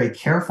be very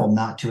careful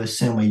not to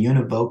assume a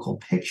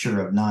univocal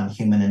picture of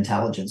non-human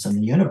intelligence in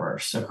the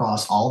universe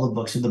across all the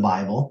books of the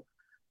Bible,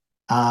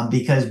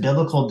 because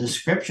biblical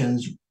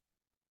descriptions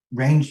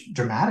range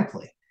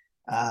dramatically.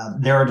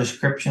 There are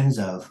descriptions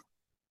of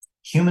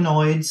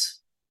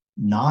humanoids,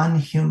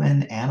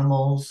 non-human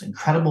animals,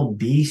 incredible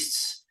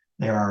beasts.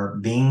 There are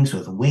beings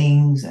with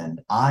wings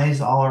and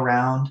eyes all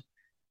around.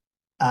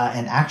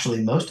 And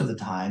actually, most of the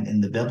time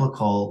in the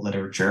biblical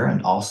literature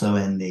and also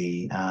in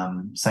the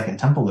Second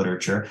Temple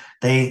literature,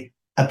 they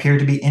appear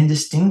to be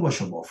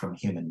indistinguishable from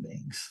human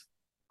beings.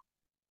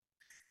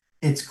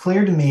 It's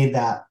clear to me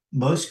that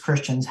most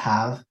Christians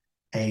have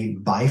a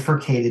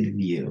bifurcated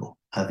view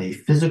of a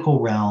physical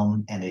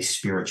realm and a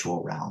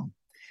spiritual realm.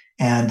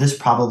 And this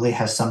probably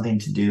has something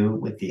to do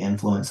with the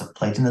influence of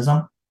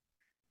Platonism.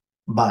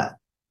 But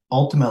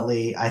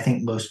ultimately, I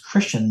think most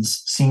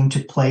Christians seem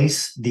to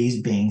place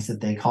these beings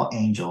that they call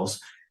angels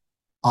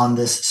on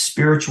this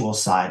spiritual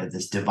side of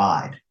this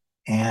divide.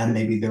 And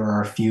maybe there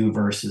are a few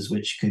verses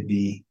which could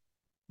be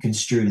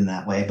construed in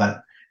that way.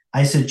 But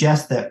I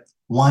suggest that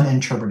one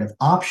interpretive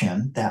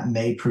option that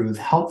may prove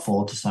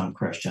helpful to some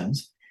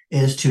Christians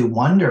is to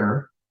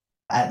wonder,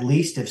 at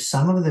least if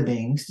some of the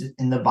beings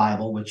in the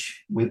Bible,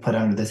 which we put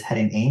under this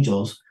heading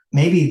angels,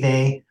 maybe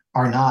they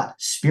are not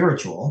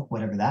spiritual,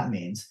 whatever that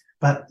means,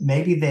 but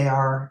maybe they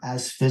are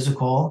as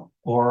physical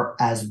or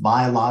as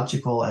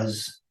biological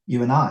as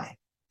you and I.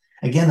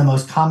 Again, the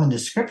most common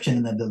description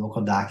in the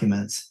biblical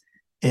documents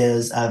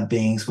is of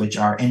beings which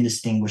are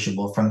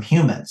indistinguishable from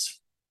humans.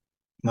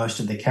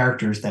 Most of the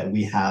characters that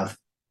we have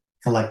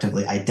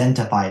collectively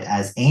identified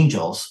as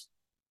angels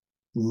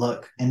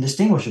look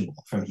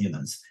indistinguishable from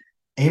humans.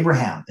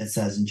 Abraham, it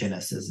says in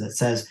Genesis, it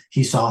says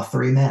he saw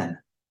three men,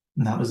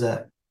 and that was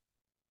it.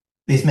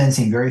 These men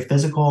seem very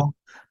physical,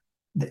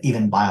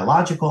 even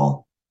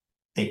biological.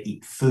 They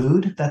eat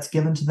food that's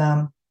given to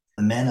them.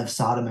 The men of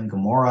Sodom and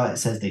Gomorrah, it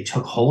says they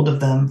took hold of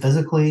them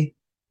physically.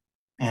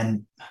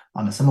 And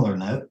on a similar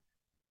note,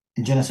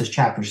 in Genesis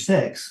chapter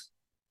 6,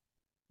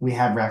 we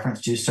have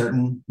reference to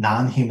certain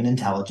non-human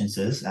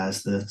intelligences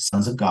as the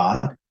sons of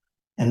God.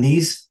 And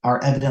these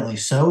are evidently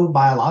so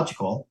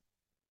biological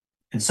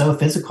and so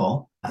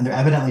physical, and they're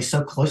evidently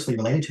so closely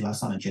related to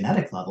us on a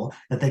genetic level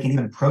that they can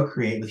even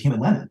procreate with human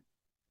women.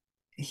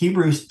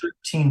 Hebrews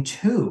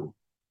 13:2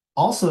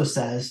 also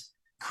says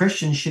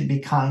Christians should be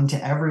kind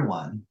to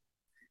everyone,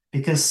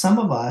 because some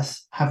of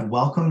us have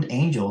welcomed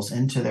angels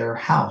into their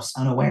house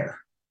unaware.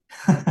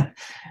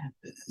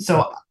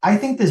 So I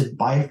think this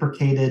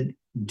bifurcated,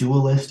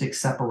 dualistic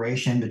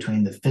separation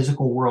between the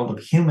physical world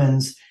of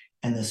humans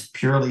and this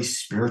purely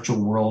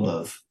spiritual world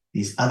of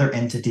these other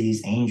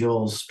entities,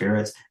 angels,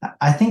 spirits,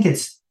 I think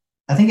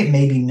it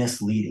may be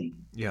misleading.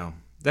 Yeah.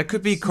 That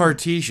could be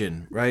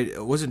Cartesian,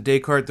 right? Wasn't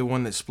Descartes the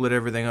one that split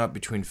everything up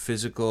between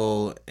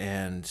physical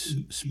and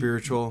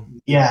spiritual?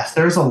 Yes,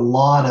 there's a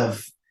lot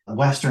of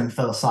Western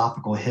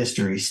philosophical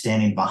history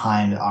standing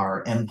behind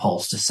our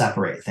impulse to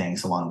separate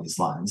things along these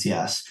lines.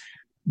 Yes.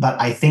 But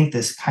I think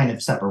this kind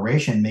of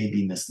separation may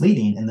be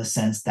misleading in the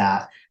sense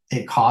that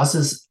it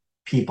causes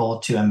people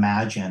to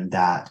imagine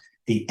that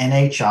the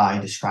NHI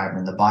described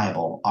in the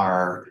Bible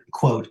are,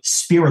 quote,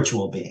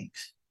 spiritual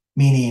beings,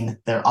 meaning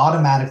they're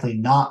automatically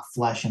not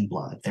flesh and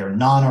blood. They're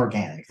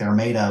non-organic. They're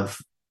made of,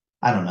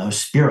 I don't know,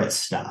 spirit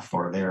stuff,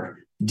 or they're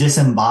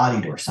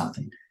disembodied or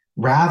something,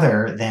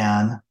 rather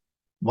than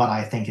what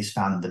I think is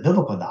found in the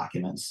biblical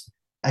documents.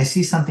 I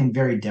see something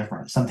very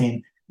different,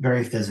 something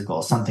very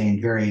physical, something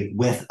very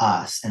with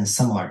us and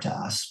similar to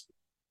us.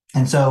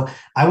 And so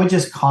I would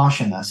just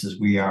caution us as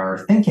we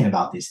are thinking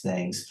about these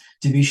things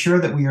to be sure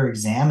that we are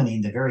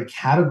examining the very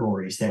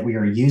categories that we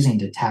are using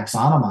to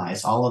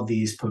taxonomize all of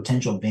these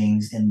potential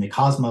beings in the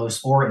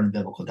cosmos or in the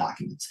biblical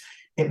documents.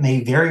 It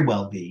may very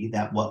well be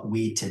that what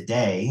we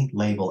today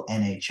label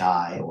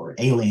NHI or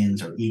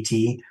aliens or ET,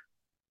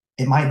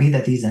 it might be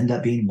that these end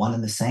up being one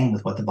and the same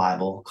with what the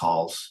Bible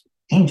calls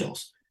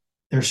angels.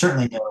 There's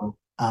certainly no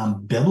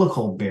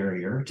biblical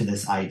barrier to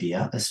this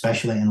idea,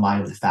 especially in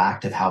light of the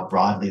fact of how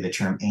broadly the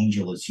term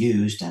angel is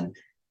used and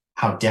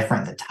how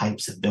different the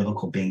types of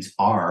biblical beings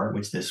are,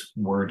 which this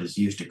word is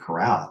used to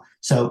corral.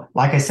 So,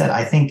 like I said,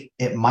 I think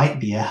it might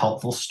be a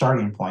helpful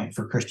starting point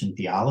for Christian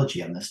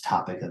theology on this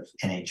topic of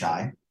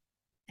NHI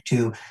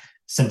to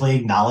simply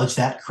acknowledge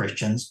that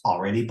Christians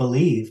already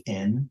believe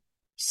in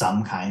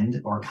some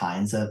kind or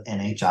kinds of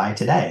NHI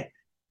today.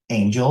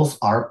 Angels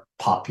are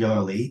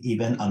popularly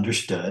even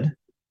understood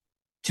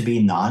to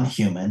be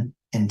non-human,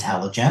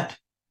 intelligent,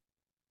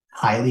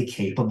 highly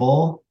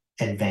capable,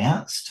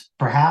 advanced,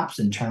 perhaps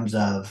in terms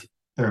of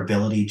their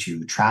ability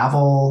to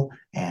travel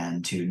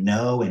and to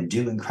know and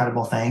do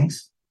incredible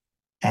things.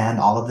 And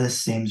all of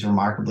this seems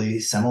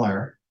remarkably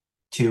similar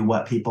to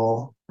what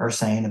people are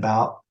saying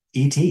about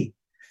ET.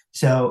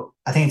 So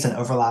I think it's an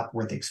overlap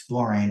worth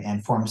exploring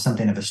and forms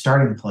something of a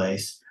starting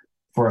place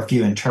for a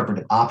few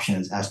interpretive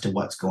options as to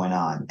what's going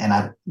on. And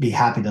I'd be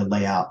happy to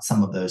lay out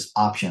some of those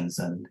options,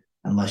 and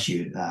unless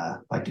you'd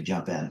like to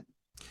jump in.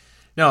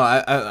 No,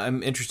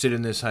 I'm interested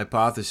in this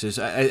hypothesis.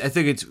 I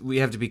think we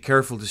have to be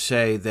careful to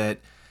say that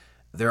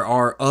there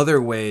are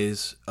other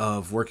ways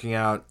of working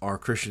out our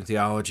Christian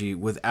theology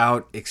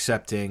without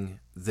accepting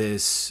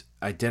this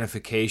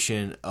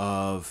identification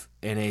of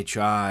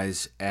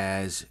NHIs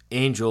as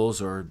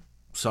angels or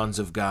sons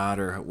of God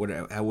or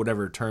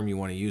whatever term you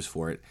want to use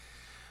for it.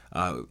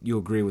 You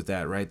agree with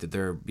that, right? That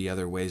there be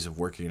other ways of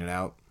working it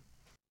out?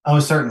 Oh,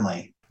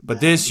 certainly.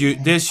 But this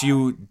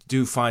you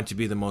do find to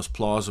be the most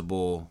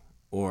plausible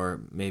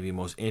or maybe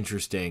most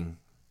interesting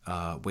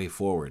way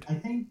forward.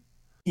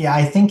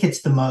 I think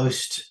it's the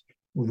most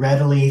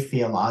readily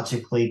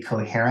theologically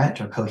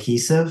coherent or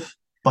cohesive,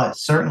 but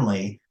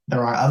certainly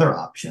there are other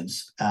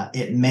options.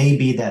 It may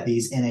be that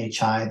these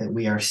NHI that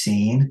we are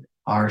seeing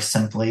are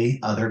simply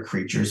other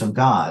creatures of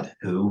God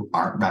who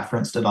aren't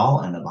referenced at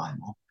all in the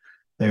Bible.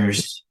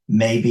 There's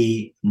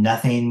maybe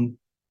nothing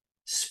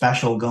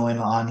special going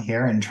on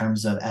here in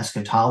terms of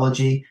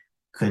eschatology.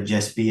 Could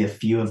just be a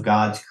few of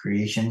God's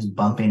creations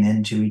bumping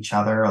into each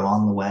other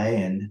along the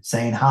way and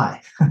saying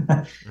hi.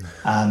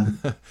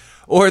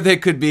 Or they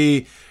could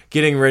be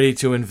getting ready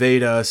to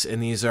invade us,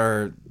 and these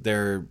are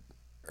their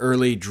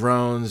early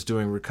drones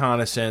doing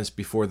reconnaissance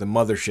before the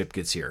mothership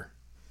gets here.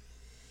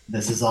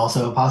 This is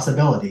also a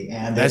possibility,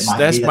 and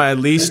that's my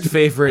least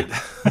favorite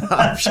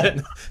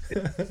option.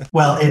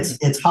 Well,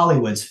 it's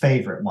Hollywood's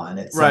favorite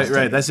one.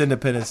 Right. That's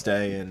Independence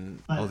Day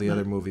and all the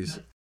other movies.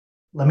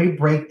 Let me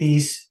break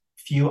these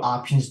few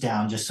options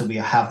down just so we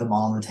have them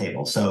all on the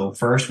table. So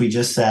first, we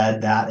just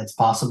said that it's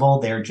possible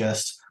they're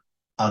just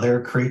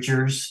other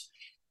creatures,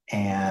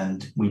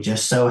 and we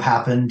just so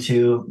happen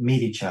to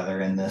meet each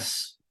other in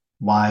this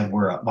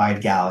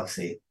wide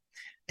galaxy.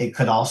 It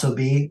could also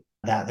be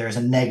that there's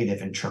a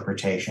negative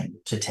interpretation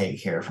to take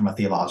here from a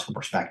theological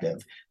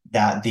perspective,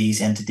 that these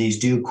entities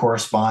do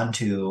correspond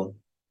to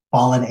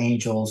fallen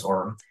angels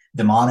or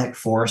demonic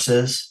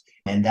forces,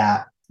 and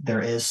that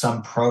there is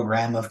some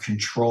program of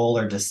control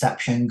or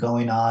deception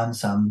going on,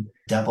 some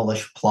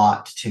devilish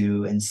plot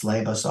to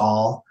enslave us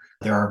all.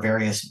 There are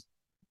various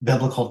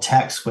biblical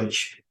texts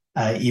which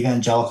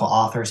evangelical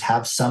authors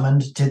have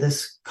summoned to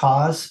this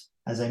cause.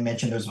 As I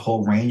mentioned, there's a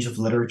whole range of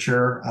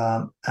literature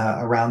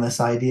around this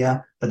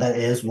idea, but that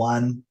is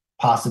one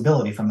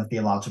possibility from a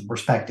theological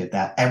perspective,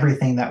 that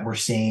everything that we're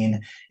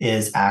seeing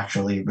is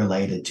actually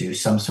related to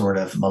some sort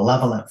of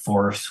malevolent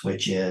force,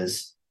 which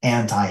is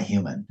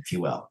anti-human, if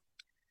you will.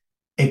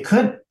 It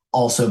could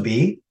also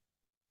be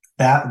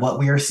that what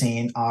we are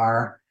seeing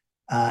are,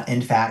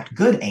 in fact,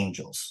 good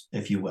angels,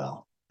 if you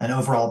will, an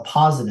overall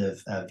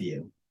positive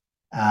view,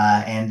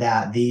 and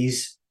that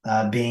these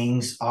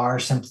beings are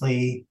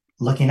simply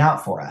looking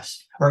out for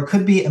us. Or it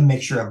could be a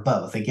mixture of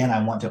both. Again,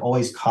 I want to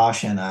always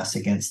caution us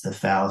against the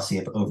fallacy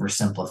of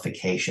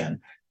oversimplification.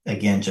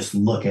 Again, just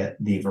look at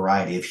the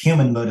variety of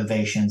human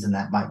motivations, and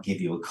that might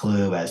give you a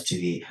clue as to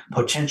the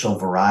potential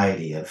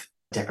variety of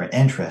different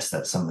interests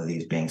that some of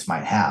these beings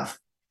might have.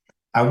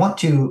 I want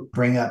to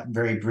bring up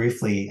very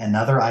briefly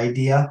another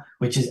idea,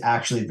 which is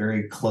actually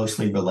very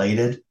closely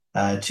related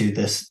to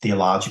this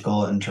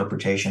theological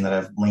interpretation that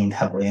I've leaned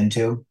heavily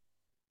into.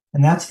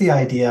 And that's the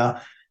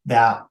idea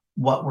that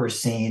what we're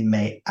seeing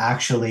may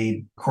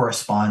actually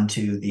correspond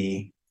to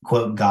the,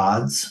 quote,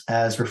 gods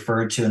as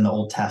referred to in the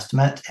Old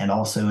Testament and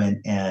also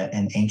in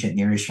ancient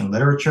Near Eastern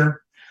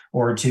literature,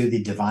 or to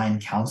the divine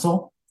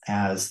council,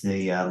 as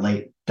the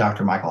late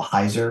Dr. Michael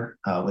Heiser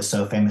was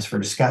so famous for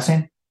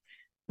discussing.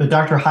 But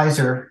Dr.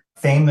 Heiser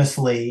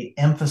famously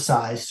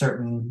emphasized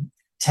certain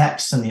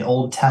texts in the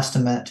Old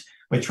Testament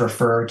which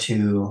refer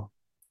to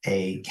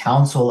a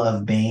council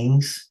of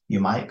beings. You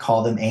might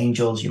call them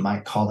angels, you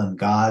might call them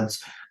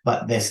gods,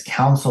 but this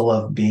council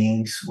of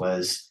beings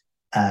was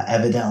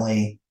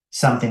evidently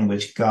something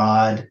which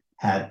God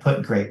had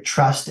put great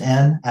trust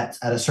in at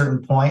a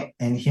certain point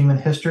in human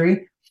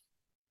history.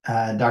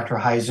 Dr.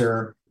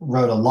 Heiser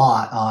wrote a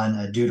lot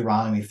on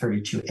Deuteronomy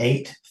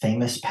 32:8,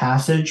 famous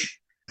passage.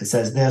 It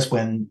says this: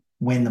 when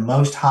the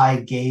Most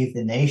High gave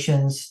the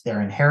nations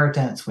their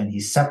inheritance, when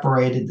he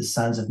separated the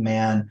sons of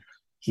man,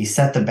 he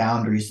set the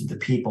boundaries of the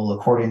people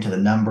according to the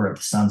number of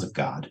the sons of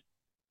God.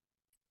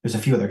 There's a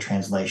few other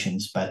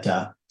translations, but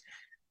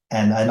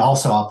and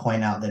also I'll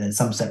point out that in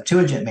some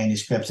Septuagint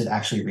manuscripts, it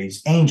actually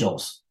reads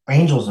angels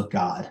of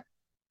God,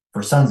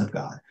 for sons of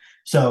God.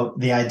 So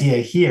the idea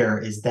here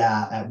is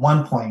that at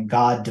one point,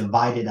 God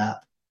divided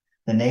up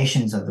the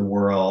nations of the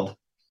world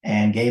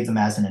and gave them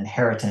as an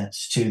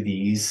inheritance to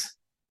these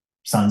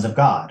sons of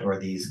God, or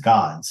these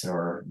gods,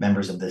 or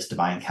members of this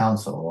divine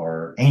council,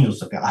 or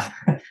angels of God.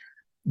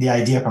 The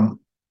idea from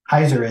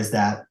Heiser is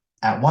that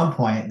at one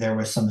point there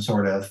was some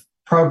sort of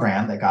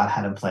program that God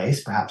had in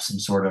place, perhaps some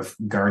sort of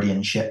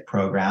guardianship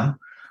program,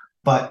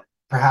 but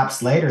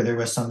perhaps later there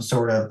was some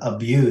sort of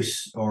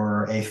abuse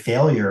or a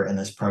failure in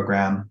this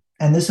program.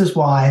 And this is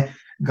why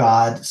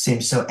God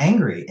seems so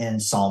angry in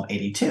Psalm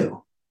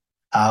 82.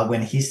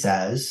 when he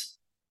says,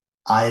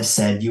 I have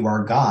said you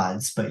are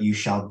gods, but you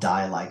shall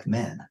die like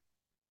men.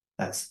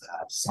 That's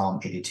Psalm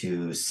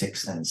 82,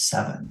 6 and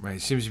 7. Right. He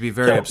seems to be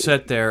very So,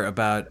 upset there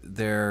about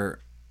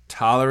their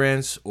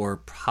tolerance or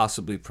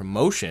possibly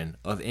promotion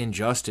of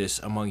injustice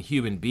among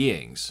human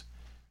beings.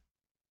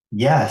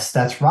 yes,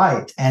 that's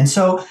right. And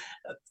so,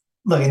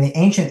 look, in the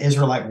ancient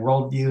Israelite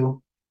worldview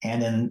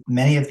and in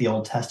many of the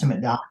Old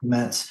Testament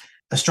documents,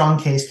 a strong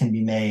case can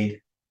be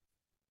made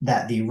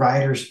that the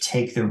writers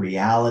take the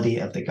reality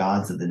of the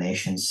gods of the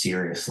nation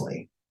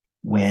seriously.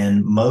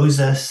 When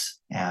Moses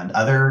and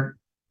other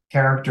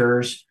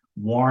characters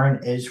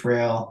warn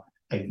Israel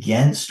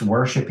against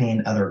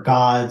worshiping other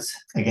gods,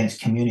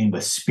 against communing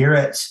with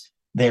spirits,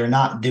 they're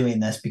not doing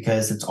this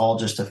because it's all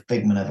just a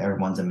figment of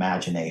everyone's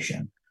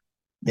imagination.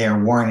 They're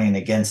warning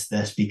against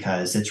this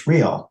because it's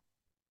real.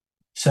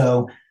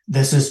 So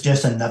this is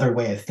just another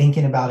way of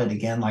thinking about it.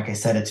 Again, like I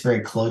said, it's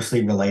very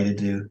closely related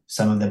to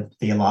some of the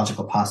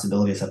theological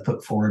possibilities I've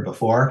put forward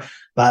before,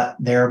 but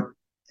there,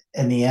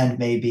 in the end,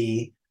 may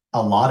be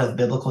a lot of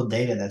biblical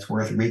data that's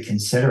worth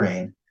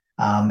reconsidering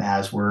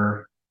as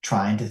we're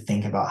trying to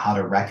think about how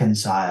to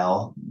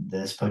reconcile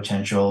this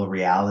potential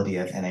reality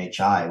of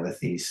NHI with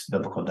these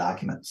biblical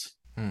documents.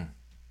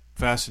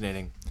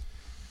 Fascinating.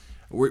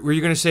 Were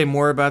you going to say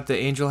more about the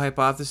angel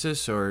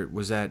hypothesis, or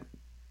was that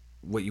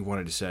what you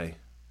wanted to say?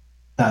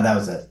 No, that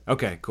was it.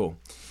 Okay, cool.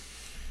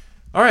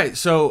 All right,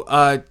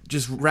 so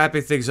just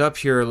wrapping things up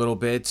here a little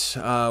bit,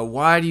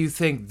 why do you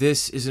think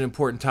this is an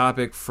important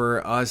topic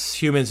for us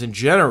humans in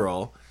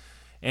general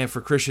and for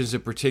Christians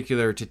in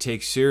particular to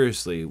take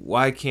seriously?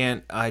 Why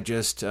can't I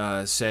just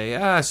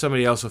say,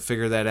 somebody else will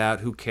figure that out,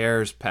 who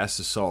cares, pass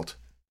the salt?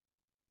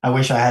 I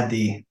wish I had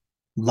the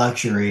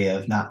luxury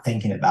of not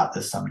thinking about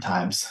this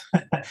sometimes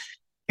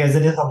because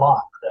it is a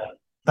lot,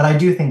 but I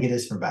do think it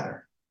is for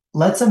better.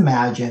 Let's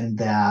imagine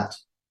that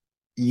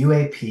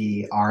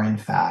UAP are in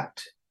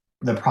fact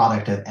the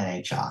product of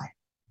NHI.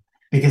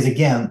 Because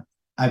again,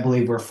 I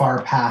believe we're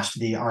far past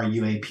the are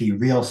UAP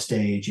real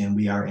stage and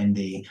we are in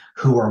the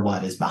who or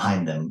what is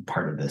behind them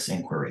part of this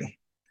inquiry.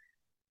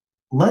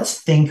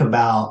 Let's think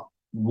about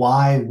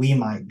why we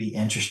might be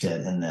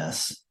interested in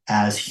this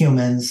as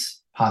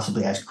humans,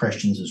 possibly as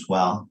Christians as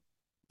well.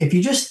 If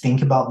you just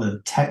think about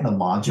the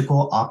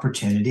technological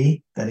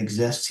opportunity that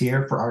exists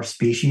here for our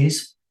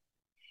species,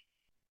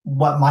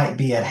 what might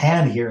be at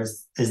hand here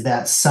is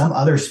that some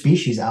other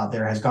species out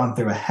there has gone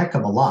through a heck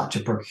of a lot to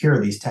procure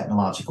these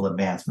technological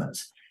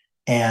advancements.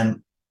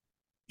 And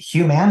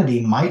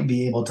humanity might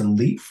be able to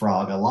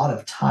leapfrog a lot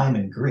of time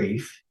and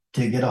grief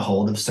to get a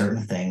hold of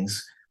certain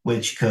things,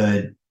 which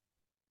could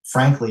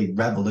frankly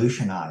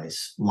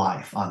revolutionize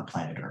life on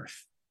planet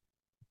Earth.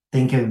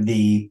 Think of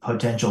the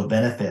potential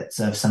benefits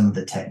of some of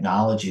the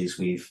technologies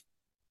we've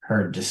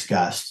heard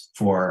discussed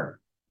for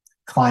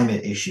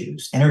climate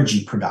issues,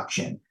 energy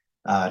production,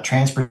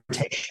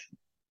 transportation,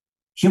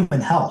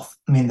 human health.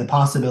 I mean, the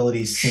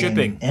possibilities seem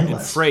Shipping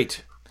endless. and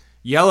freight.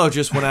 Yellow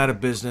just went out of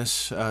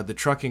business, the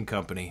trucking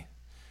company.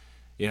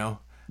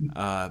 Yes,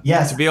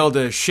 To be able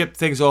to ship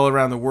things all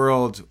around the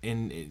world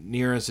in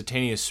near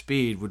instantaneous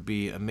speed would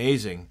be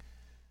amazing.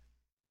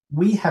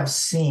 we have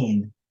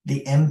seen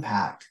the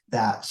impact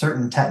that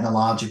certain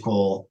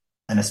technological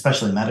and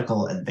especially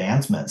medical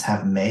advancements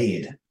have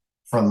made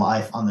for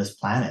life on this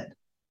planet.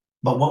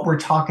 But what we're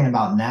talking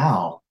about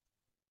now,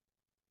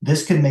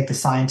 this could make the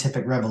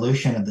scientific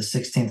revolution of the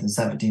 16th and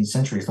 17th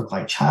centuries look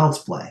like child's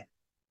play.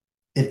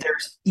 If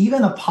there's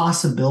even a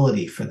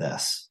possibility for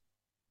this,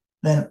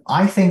 then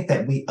I think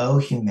that we owe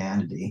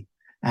humanity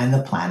and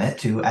the planet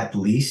to at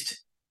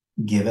least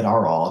give it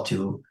our all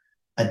to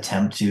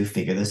attempt to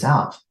figure this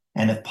out.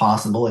 And if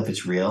possible, if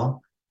it's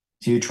real,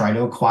 to try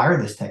to acquire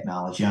this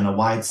technology on a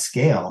wide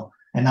scale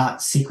and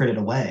not secret it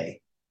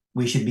away.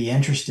 We should be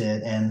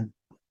interested in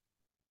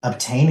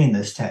obtaining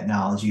this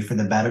technology for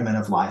the betterment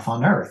of life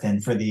on Earth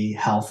and for the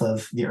health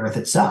of the Earth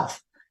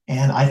itself.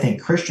 And I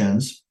think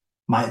Christians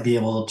might be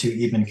able to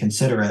even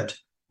consider it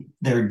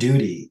their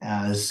duty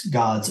as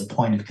God's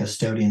appointed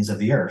custodians of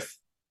the earth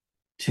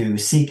to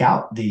seek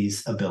out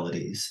these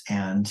abilities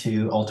and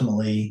to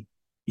ultimately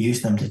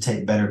use them to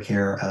take better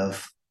care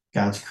of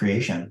God's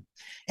creation.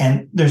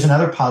 And there's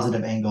another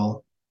positive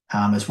angle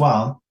as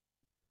well.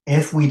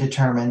 If we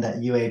determine that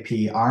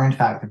UAP are in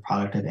fact the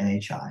product of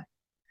NHI,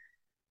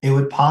 it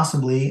would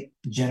possibly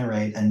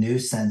generate a new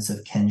sense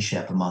of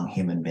kinship among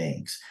human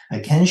beings, a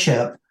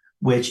kinship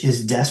which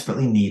is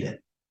desperately needed.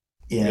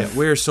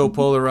 We're so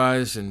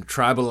polarized and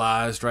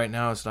tribalized right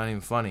now, it's not even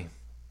funny.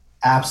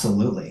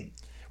 Absolutely.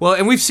 Well,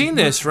 and we've seen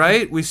this,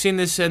 right? We've seen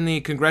this in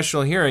the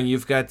congressional hearing.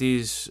 You've got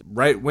these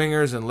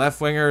right-wingers and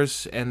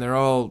left-wingers, and they're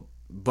all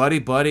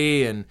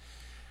buddy-buddy and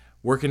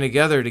working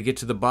together to get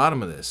to the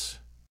bottom of this.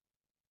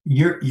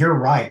 You're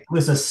right. It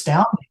was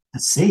astounding to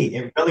see.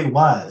 It really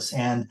was.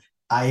 And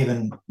I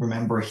even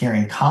remember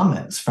hearing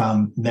comments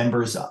from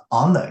members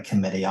on the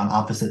committee on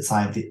opposite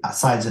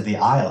sides of the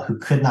aisle who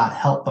could not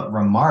help but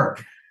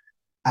remark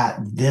at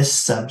this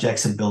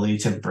subject's ability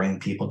to bring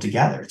people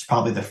together. It's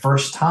probably the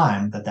first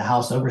time that the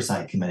House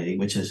Oversight Committee,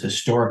 which is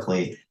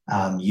historically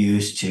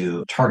used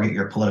to target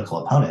your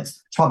political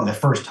opponents. It's probably the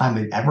first time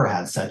we've ever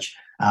had such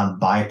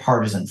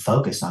bipartisan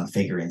focus on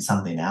figuring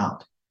something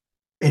out.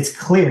 It's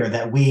clear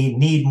that we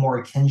need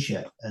more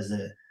kinship as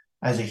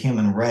a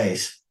human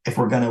race if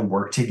we're going to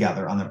work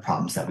together on the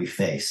problems that we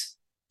face.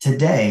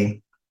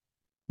 Today,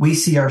 we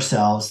see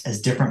ourselves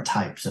as different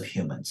types of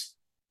humans.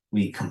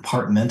 We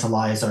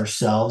compartmentalize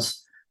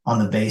ourselves on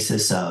the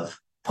basis of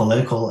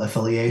political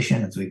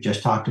affiliation, as we've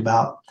just talked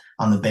about,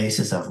 on the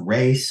basis of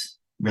race,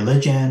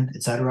 religion,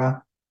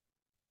 etc.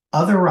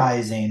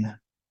 Otherizing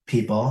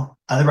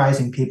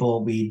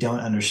people we don't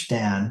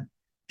understand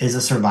is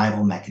a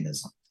survival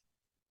mechanism.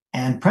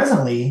 And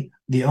presently,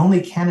 the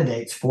only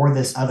candidates for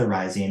this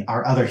otherizing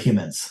are other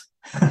humans.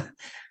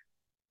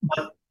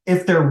 But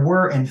if there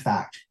were, in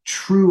fact,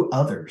 true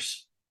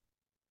others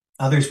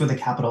with a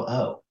capital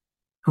O,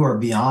 who are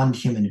beyond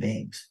human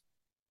beings,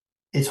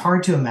 it's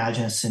hard to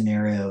imagine a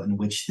scenario in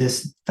which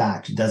this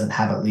fact doesn't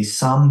have at least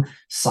some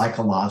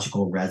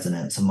psychological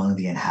resonance among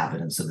the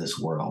inhabitants of this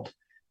world,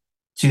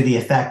 to the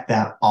effect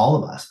that all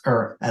of us,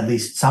 or at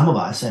least some of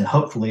us, and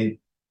hopefully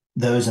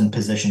those in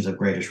positions of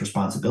greatest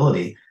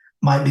responsibility,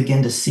 might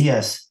begin to see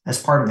us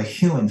as part of a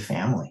human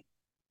family.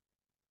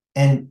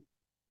 And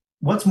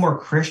what's more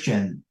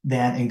Christian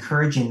than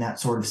encouraging that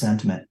sort of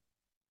sentiment?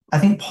 I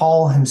think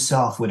Paul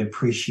himself would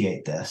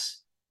appreciate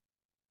this.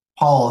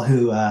 Paul,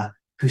 who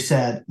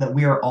said that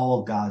we are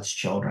all God's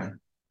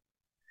children.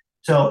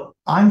 So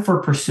I'm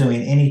for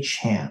pursuing any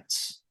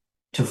chance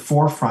to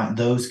forefront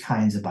those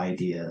kinds of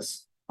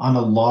ideas on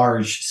a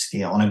large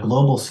scale, on a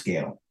global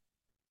scale,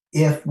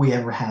 if we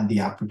ever had the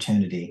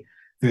opportunity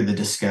through the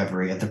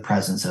discovery of the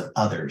presence of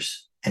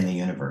others in the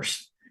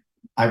universe.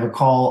 I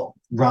recall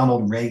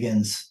Ronald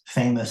Reagan's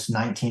famous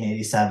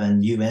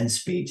 1987 UN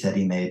speech that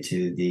he made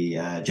to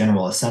the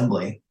General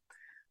Assembly,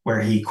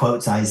 where he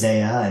quotes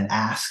Isaiah and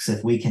asks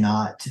if we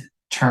cannot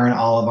turn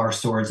all of our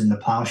swords into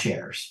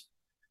plowshares.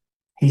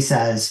 He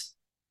says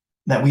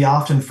that we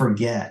often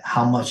forget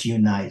how much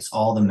unites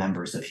all the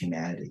members of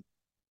humanity.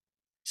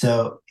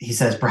 So he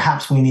says,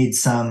 perhaps we need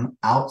some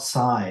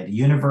outside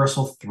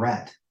universal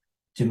threat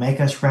to make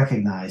us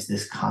recognize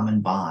this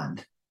common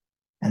bond.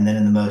 And then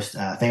in the most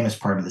famous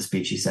part of the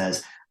speech, he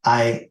says,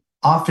 I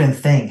often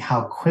think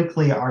how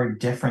quickly our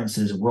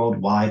differences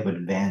worldwide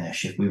would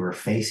vanish if we were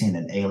facing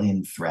an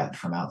alien threat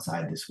from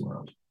outside this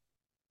world.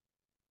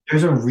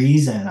 There's a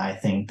reason I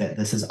think that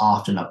this is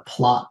often a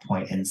plot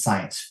point in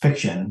science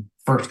fiction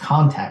first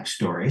contact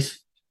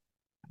stories,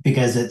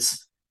 because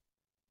it's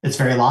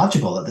very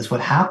logical that this would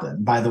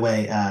happen. By the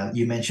way,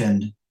 you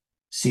mentioned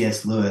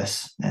C.S.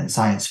 Lewis and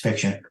science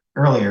fiction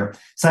earlier.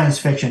 Science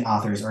fiction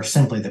authors are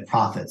simply the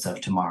prophets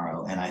of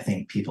tomorrow, and I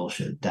think people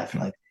should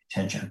definitely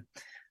pay attention.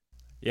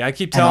 Yeah, I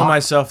keep telling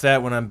myself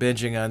that when I'm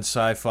binging on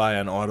sci-fi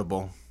on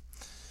Audible.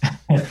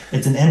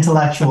 It's an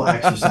intellectual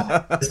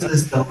exercise. This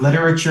is the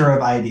literature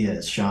of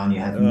ideas, Sean. You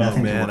have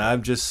nothing to worry.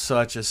 I'm just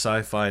such a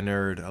sci-fi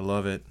nerd. I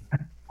love it.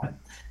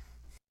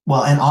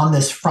 Well, and on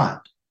this front,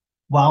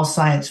 while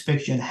science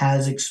fiction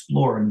has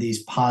explored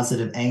these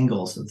positive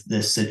angles of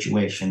this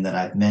situation that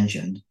I've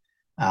mentioned,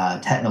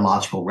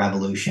 technological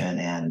revolution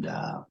and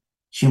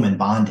human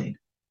bonding,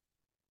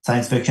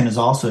 science fiction has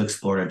also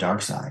explored a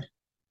dark side.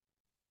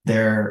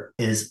 There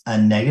is a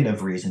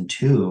negative reason,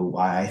 too,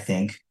 why I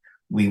think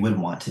we would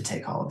want to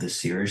take all of this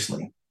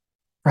seriously.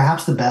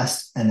 Perhaps the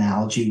best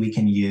analogy we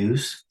can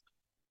use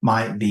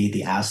might be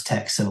the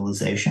Aztec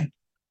civilization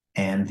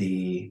and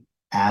the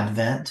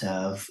advent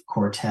of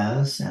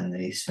Cortez and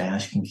the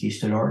Spanish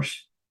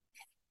conquistadors.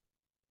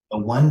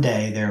 But one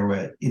day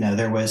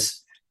there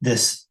was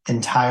this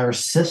entire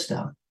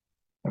system,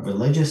 a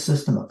religious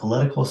system, a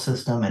political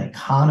system, an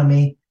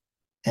economy,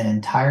 an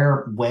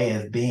entire way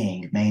of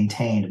being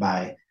maintained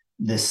by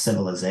this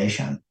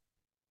civilization.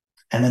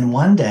 And then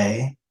one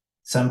day,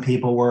 some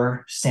people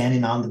were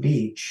standing on the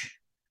beach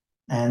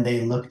and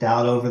they looked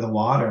out over the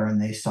water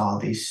and they saw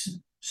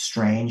these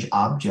strange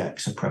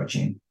objects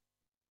approaching.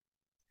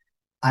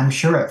 I'm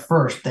sure at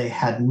first they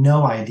had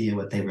no idea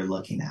what they were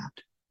looking at.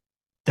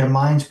 Their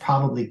minds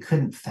probably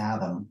couldn't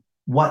fathom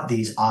what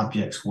these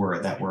objects were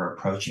that were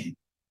approaching.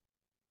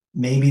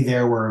 Maybe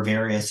there were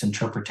various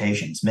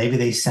interpretations. Maybe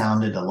they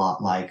sounded a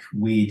lot like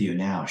we do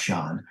now,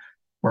 Sean,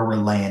 where we're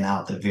laying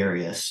out the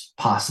various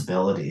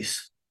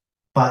possibilities.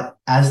 But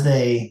as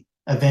they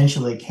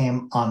eventually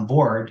came on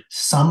board,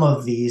 some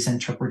of these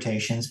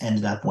interpretations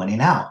ended up winning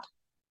out.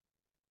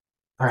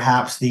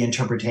 Perhaps the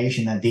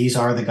interpretation that these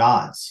are the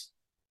gods,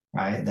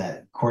 right?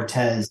 That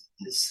Cortez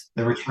is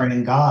the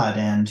returning god,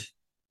 and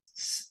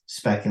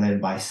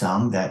speculated by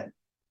some that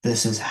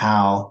this is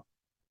how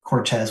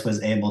Cortez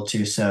was able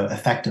to so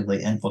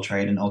effectively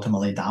infiltrate and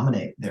ultimately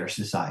dominate their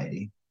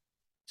society.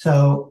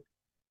 So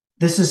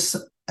this is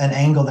an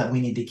angle that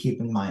we need to keep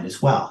in mind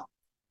as well.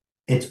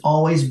 It's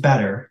always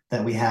better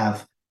that we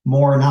have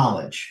more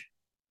knowledge.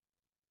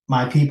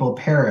 My people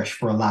perish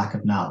for a lack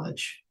of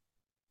knowledge,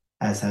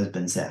 as has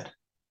been said.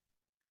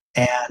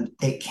 And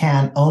it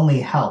can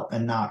only help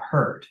and not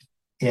hurt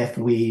if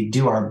we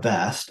do our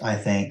best, I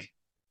think,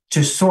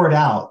 to sort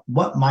out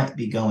what might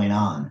be going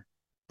on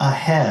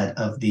ahead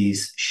of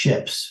these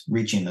ships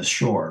reaching the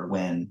shore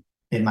when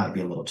it might be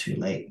a little too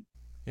late.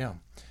 Yeah.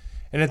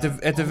 And at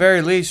the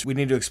very least, we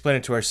need to explain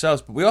it to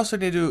ourselves, but we also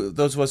need to,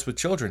 those of us with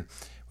children,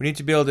 we need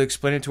to be able to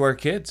explain it to our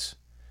kids.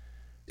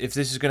 If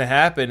this is going to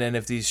happen and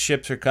if these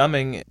ships are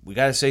coming, we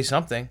got to say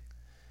something.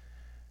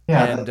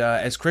 Yeah, And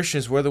as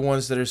Christians, we're the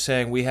ones that are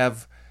saying we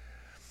have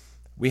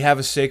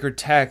a sacred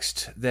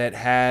text that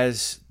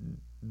has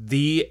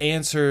the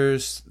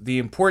answers, the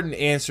important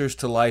answers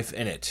to life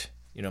in it.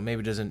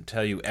 Maybe it doesn't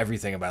tell you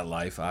everything about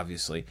life,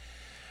 obviously,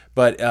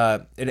 but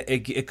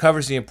it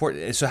covers the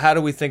important. So how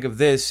do we think of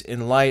this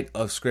in light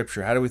of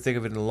Scripture? How do we think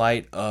of it in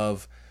light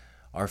of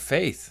our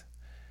faith?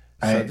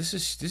 So right. this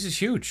is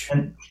huge.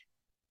 And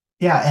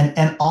yeah,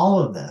 and all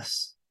of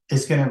this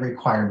is going to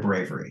require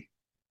bravery.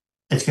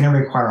 It's going to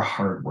require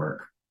hard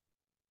work.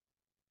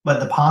 But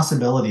the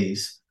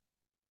possibilities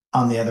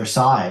on the other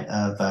side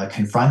of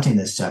confronting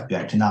this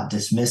subject and not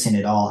dismissing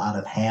it all out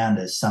of hand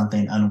as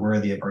something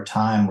unworthy of our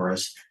time or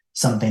as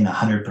something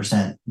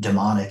 100%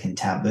 demonic and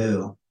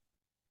taboo,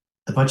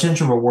 the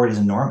potential reward is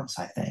enormous,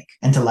 I think,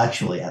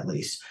 intellectually at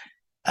least.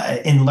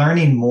 In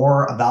learning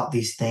more about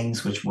these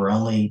things, which we're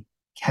only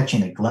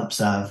catching a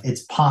glimpse of,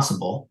 it's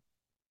possible,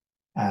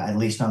 at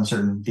least on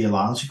certain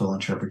theological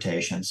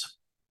interpretations,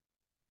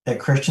 that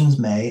Christians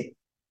may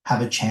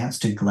have a chance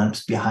to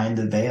glimpse behind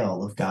the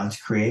veil of God's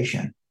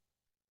creation,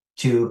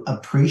 to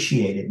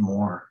appreciate it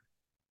more,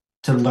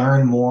 to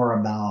learn more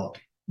about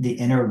the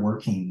inner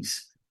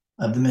workings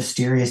of the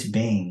mysterious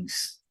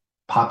beings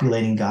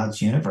populating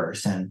God's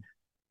universe, and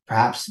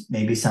perhaps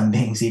maybe some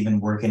beings even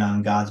working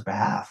on God's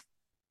behalf.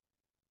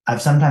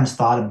 I've sometimes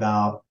thought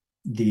about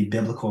the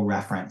biblical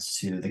reference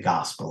to the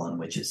gospel in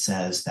which it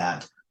says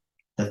that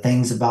the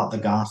things about the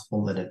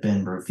gospel that have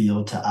been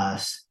revealed to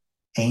us,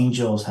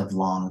 angels have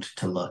longed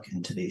to look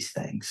into these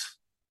things.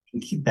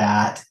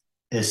 That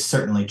is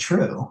certainly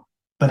true.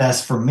 But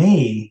as for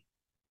me,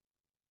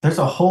 there's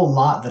a whole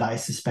lot that I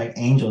suspect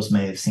angels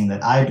may have seen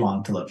that I'd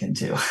long to look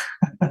into.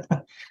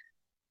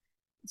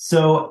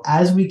 So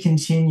as we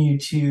continue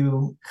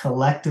to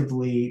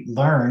collectively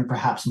learn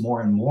perhaps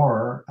more and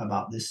more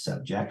about this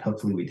subject,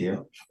 hopefully we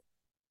do,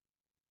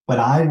 what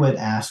I would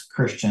ask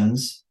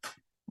Christians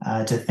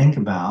to think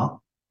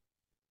about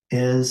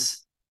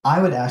is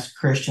I would ask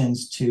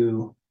Christians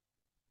to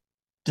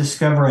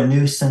discover a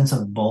new sense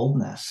of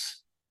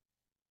boldness,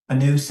 a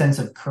new sense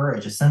of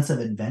courage, a sense of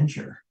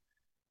adventure,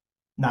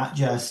 not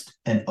just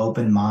an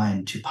open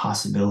mind to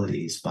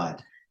possibilities,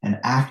 but an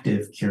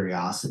active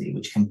curiosity,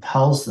 which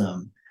compels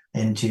them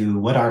into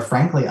what are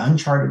frankly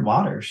uncharted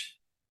waters,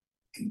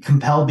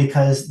 compelled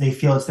because they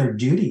feel it's their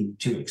duty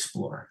to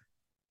explore.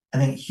 I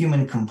think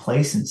human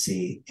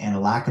complacency and a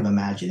lack of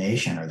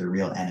imagination are the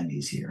real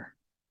enemies here.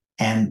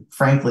 And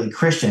frankly,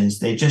 Christians,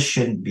 they just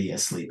shouldn't be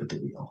asleep at the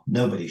wheel.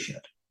 Nobody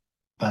should.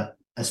 But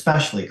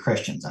especially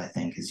Christians, I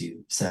think, as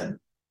you said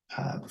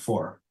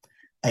before,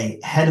 a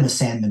head in the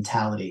sand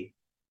mentality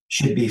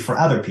should be for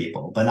other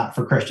people, but not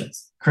for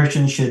Christians.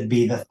 Christians should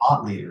be the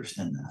thought leaders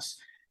in this.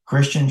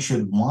 Christians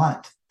should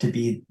want to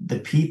be the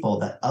people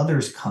that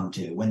others come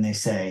to when they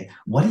say,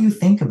 what do you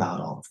think about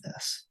all of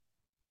this?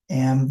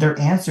 And their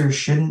answers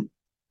shouldn't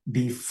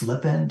be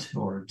flippant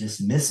or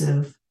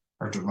dismissive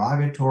or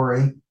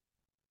derogatory.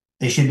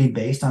 They should be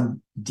based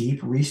on deep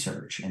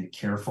research and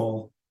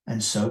careful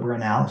and sober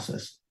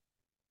analysis.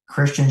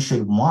 Christians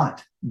should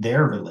want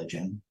their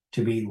religion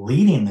to be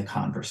leading the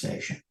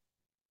conversation.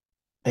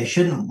 They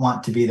shouldn't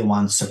want to be the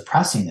ones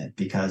suppressing it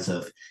because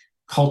of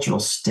cultural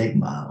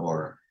stigma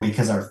or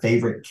because our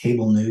favorite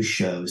cable news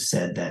shows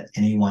said that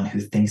anyone who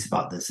thinks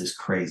about this is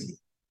crazy.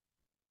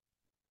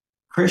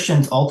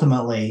 Christians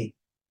ultimately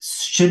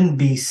shouldn't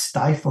be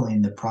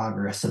stifling the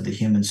progress of the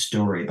human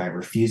story by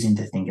refusing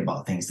to think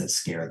about things that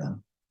scare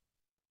them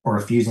or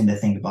refusing to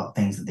think about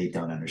things that they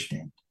don't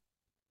understand.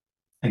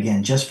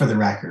 Again, just for the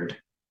record,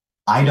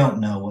 I don't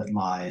know what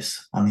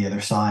lies on the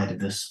other side of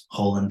this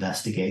whole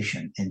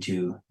investigation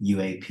into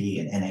UAP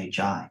and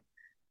NHI.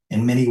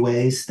 In many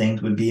ways,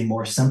 things would be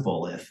more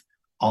simple if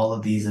all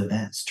of these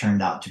events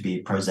turned out to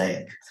be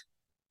prosaic.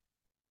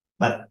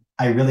 But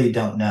I really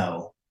don't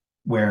know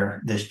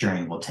where this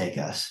journey will take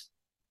us.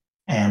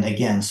 And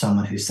again,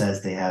 someone who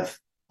says they have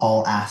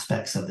all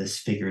aspects of this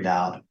figured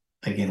out,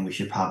 again, we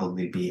should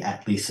probably be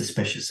at least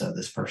suspicious of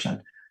this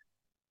person.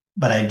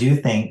 But I do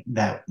think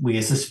that we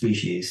as a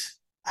species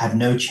have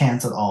no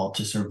chance at all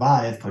to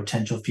survive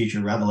potential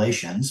future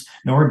revelations,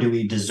 nor do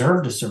we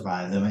deserve to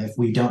survive them if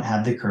we don't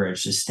have the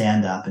courage to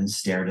stand up and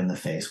stare it in the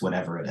face,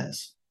 whatever it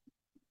is.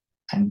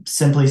 I'm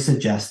simply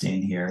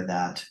suggesting here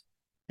that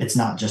it's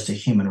not just a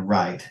human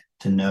right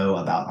to know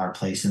about our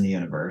place in the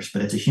universe,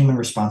 but it's a human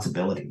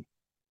responsibility,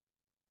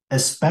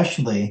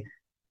 especially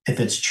if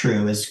it's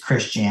true, as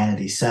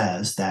Christianity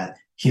says, that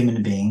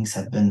human beings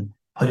have been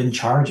put in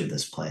charge of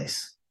this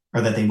place,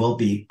 or that they will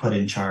be put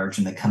in charge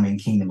in the coming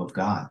kingdom of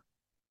God.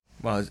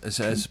 Well,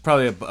 it's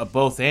probably a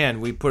both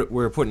and.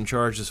 We're put in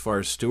charge as far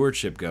as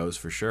stewardship goes,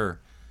 for sure.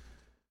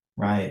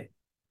 Right.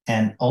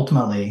 And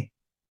ultimately,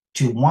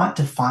 to want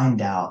to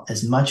find out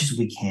as much as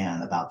we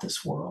can about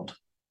this world,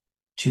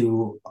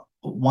 to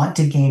want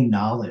to gain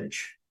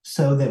knowledge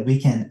so that we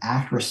can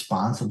act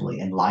responsibly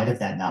in light of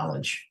that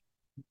knowledge.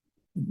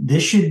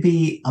 This should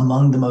be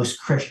among the most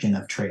Christian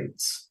of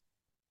traits.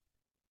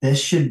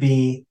 This should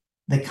be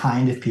the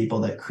kind of people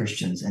that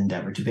Christians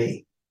endeavor to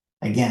be.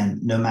 Again,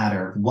 no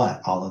matter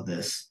what all of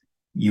this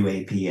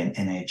UAP and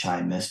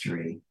NHI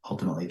mystery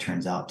ultimately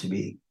turns out to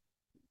be.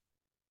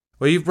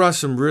 Well, you've brought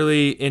some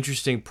really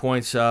interesting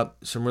points up,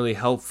 some really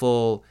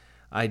helpful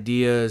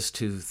ideas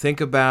to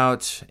think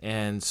about,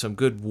 and some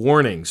good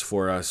warnings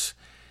for us.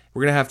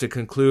 We're going to have to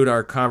conclude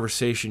our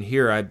conversation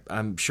here.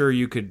 I'm sure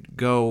you could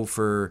go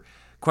for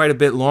quite a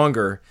bit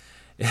longer.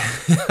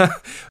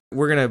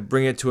 We're going to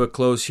bring it to a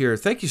close here.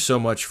 Thank you so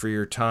much for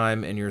your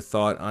time and your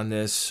thought on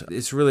this.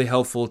 It's really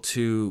helpful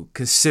to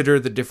consider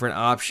the different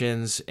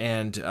options.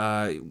 And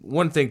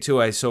one thing,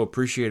 too, I so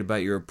appreciate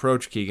about your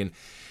approach, Kegan,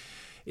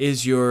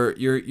 is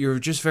you're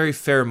just very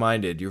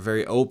fair-minded. You're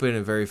very open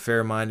and very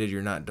fair-minded.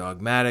 You're not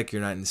dogmatic.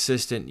 You're not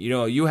insistent.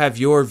 You have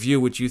your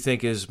view, which you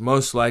think is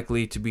most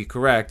likely to be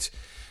correct,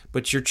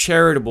 but you're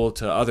charitable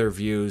to other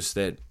views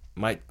that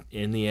might,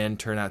 in the end,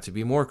 turn out to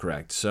be more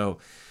correct. So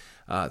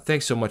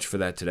thanks so much for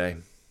that today.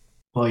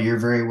 Well, you're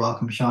very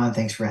welcome, Sean.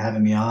 Thanks for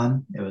having me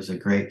on. It was a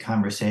great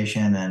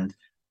conversation, and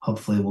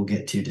hopefully we'll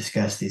get to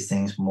discuss these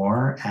things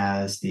more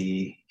as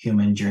the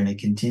human journey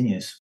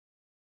continues.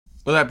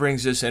 Well, that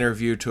brings this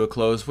interview to a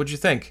close. What'd you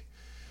think?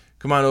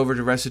 Come on over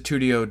to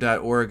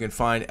restitutio.org and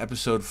find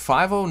episode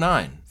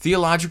 509,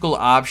 Theological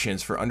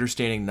Options for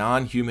Understanding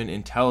Non-Human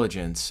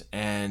Intelligence,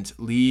 and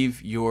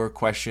leave your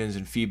questions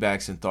and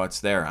feedbacks and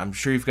thoughts there. I'm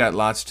sure you've got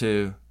lots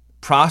to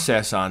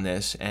process on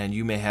this, and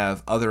you may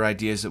have other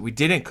ideas that we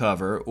didn't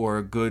cover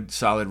or good,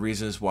 solid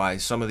reasons why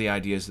some of the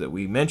ideas that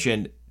we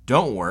mentioned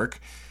don't work,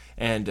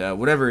 and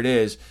whatever it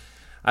is,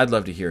 I'd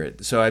love to hear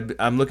it. So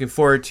I'm looking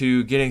forward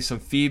to getting some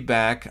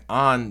feedback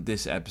on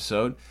this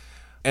episode.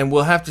 And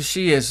we'll have to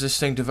see as this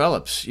thing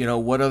develops,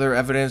 what other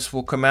evidence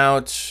will come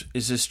out.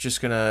 Is this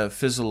just going to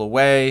fizzle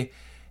away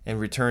and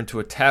return to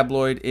a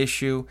tabloid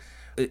issue?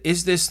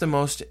 Is this the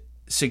most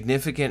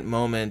significant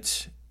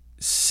moment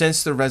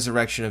since the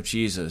resurrection of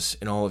Jesus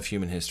in all of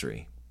human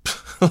history?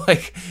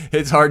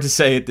 It's hard to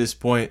say at this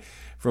point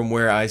from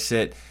where I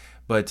sit,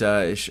 but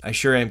I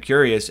sure am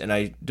curious, and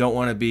I don't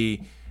want to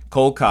be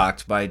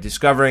cold-cocked by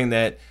discovering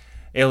that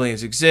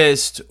aliens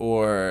exist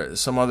or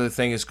some other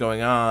thing is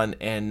going on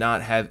and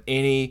not have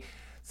any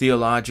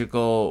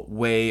theological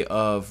way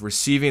of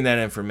receiving that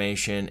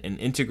information and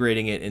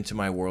integrating it into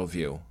my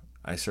worldview.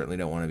 I certainly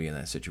don't want to be in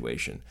that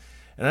situation.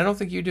 And I don't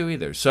think you do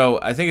either. So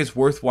I think it's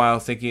worthwhile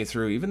thinking it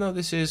through, even though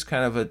this is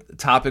kind of a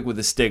topic with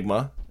a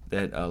stigma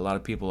that a lot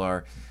of people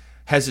are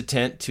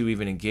hesitant to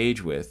even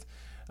engage with.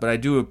 But I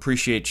do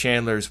appreciate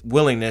Chandler's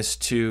willingness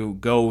to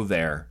go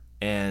there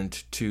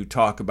and to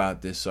talk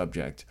about this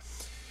subject.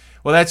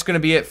 Well, that's going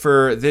to be it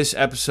for this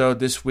episode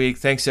this week.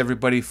 Thanks,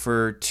 everybody,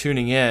 for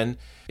tuning in.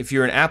 If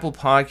you're an Apple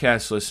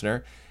Podcast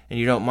listener and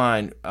you don't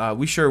mind,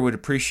 we sure would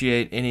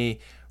appreciate any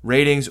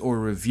ratings or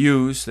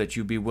reviews that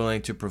you'd be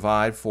willing to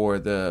provide for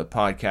the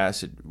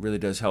podcast. It really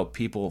does help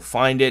people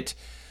find it.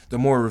 The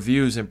more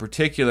reviews in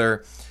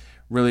particular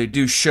really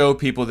do show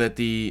people that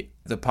the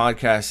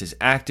podcast is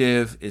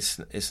active.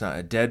 It's not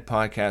a dead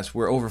podcast.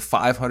 We're over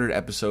 500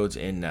 episodes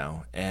in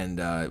now,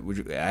 and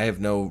I have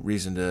no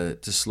reason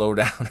to slow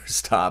down or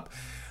stop.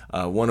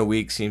 One a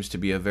week seems to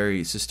be a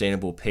very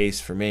sustainable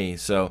pace for me.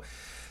 So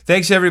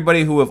thanks to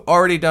everybody who have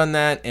already done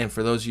that, and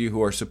for those of you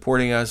who are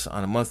supporting us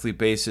on a monthly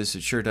basis,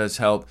 it sure does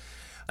help.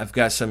 I've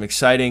got some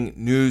exciting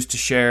news to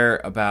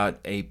share about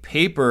a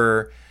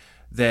paper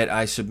that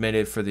I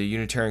submitted for the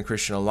Unitarian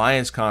Christian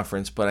Alliance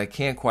Conference, but I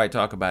can't quite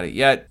talk about it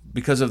yet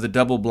because of the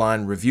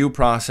double-blind review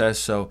process.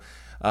 So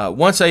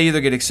once I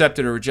either get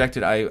accepted or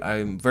rejected,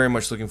 I'm very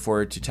much looking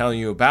forward to telling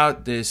you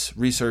about this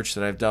research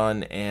that I've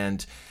done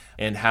and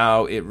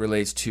how it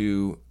relates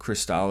to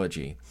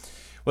Christology.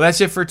 Well,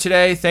 that's it for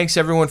today. Thanks,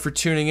 everyone, for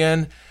tuning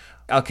in.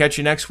 I'll catch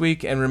you next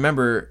week, and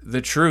remember,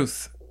 the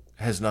truth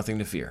has nothing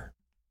to fear.